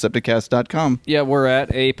 autopoddecepticast.com. Yeah, we're at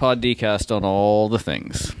Autopod Decepticast on all the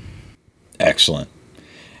things. Excellent.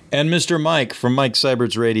 And Mr. Mike from Mike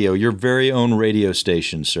Seibert's Radio, your very own radio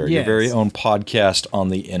station, sir. Your Yes. very own podcast on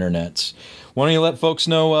the internets. Why don't you let folks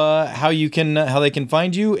know how they can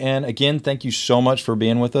find you? And again, thank you so much for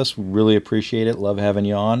being with us. We really appreciate it. Love having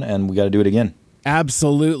you on, and we got to do it again.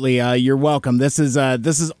 Absolutely. You're welcome. This is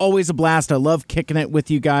always a blast. I love kicking it with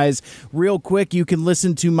you guys. Real quick, you can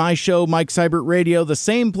listen to my show, Mike Seibert Radio, the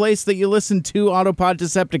same place that you listen to Autopod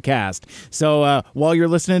Decepticast. So while you're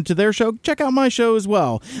listening to their show, check out my show as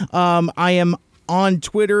well. I am on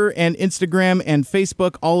Twitter and Instagram and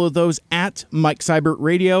Facebook, all of those at Mike Seibert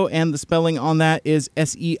Radio, and the spelling on that is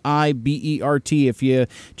Seibert. If you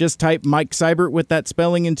just type Mike Seibert with that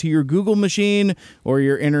spelling into your Google machine or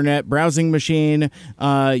your internet browsing machine,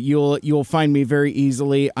 you'll find me very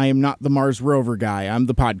easily. I am not the Mars rover guy. I'm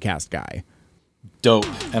the podcast guy. Dope.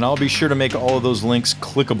 And I'll be sure to make all of those links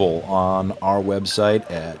clickable on our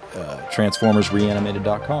website at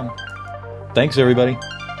transformersreanimated.com. Thanks, everybody.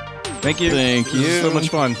 Thank you. Thank you. This is so much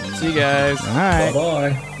fun. See you guys. All right.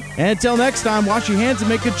 Bye-bye. And until next time, wash your hands and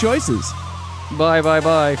make good choices. Bye, bye,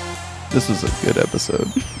 bye. This was a good episode.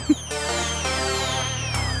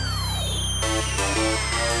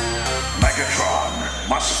 Megatron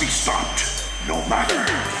must be stopped, no matter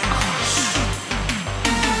the cost.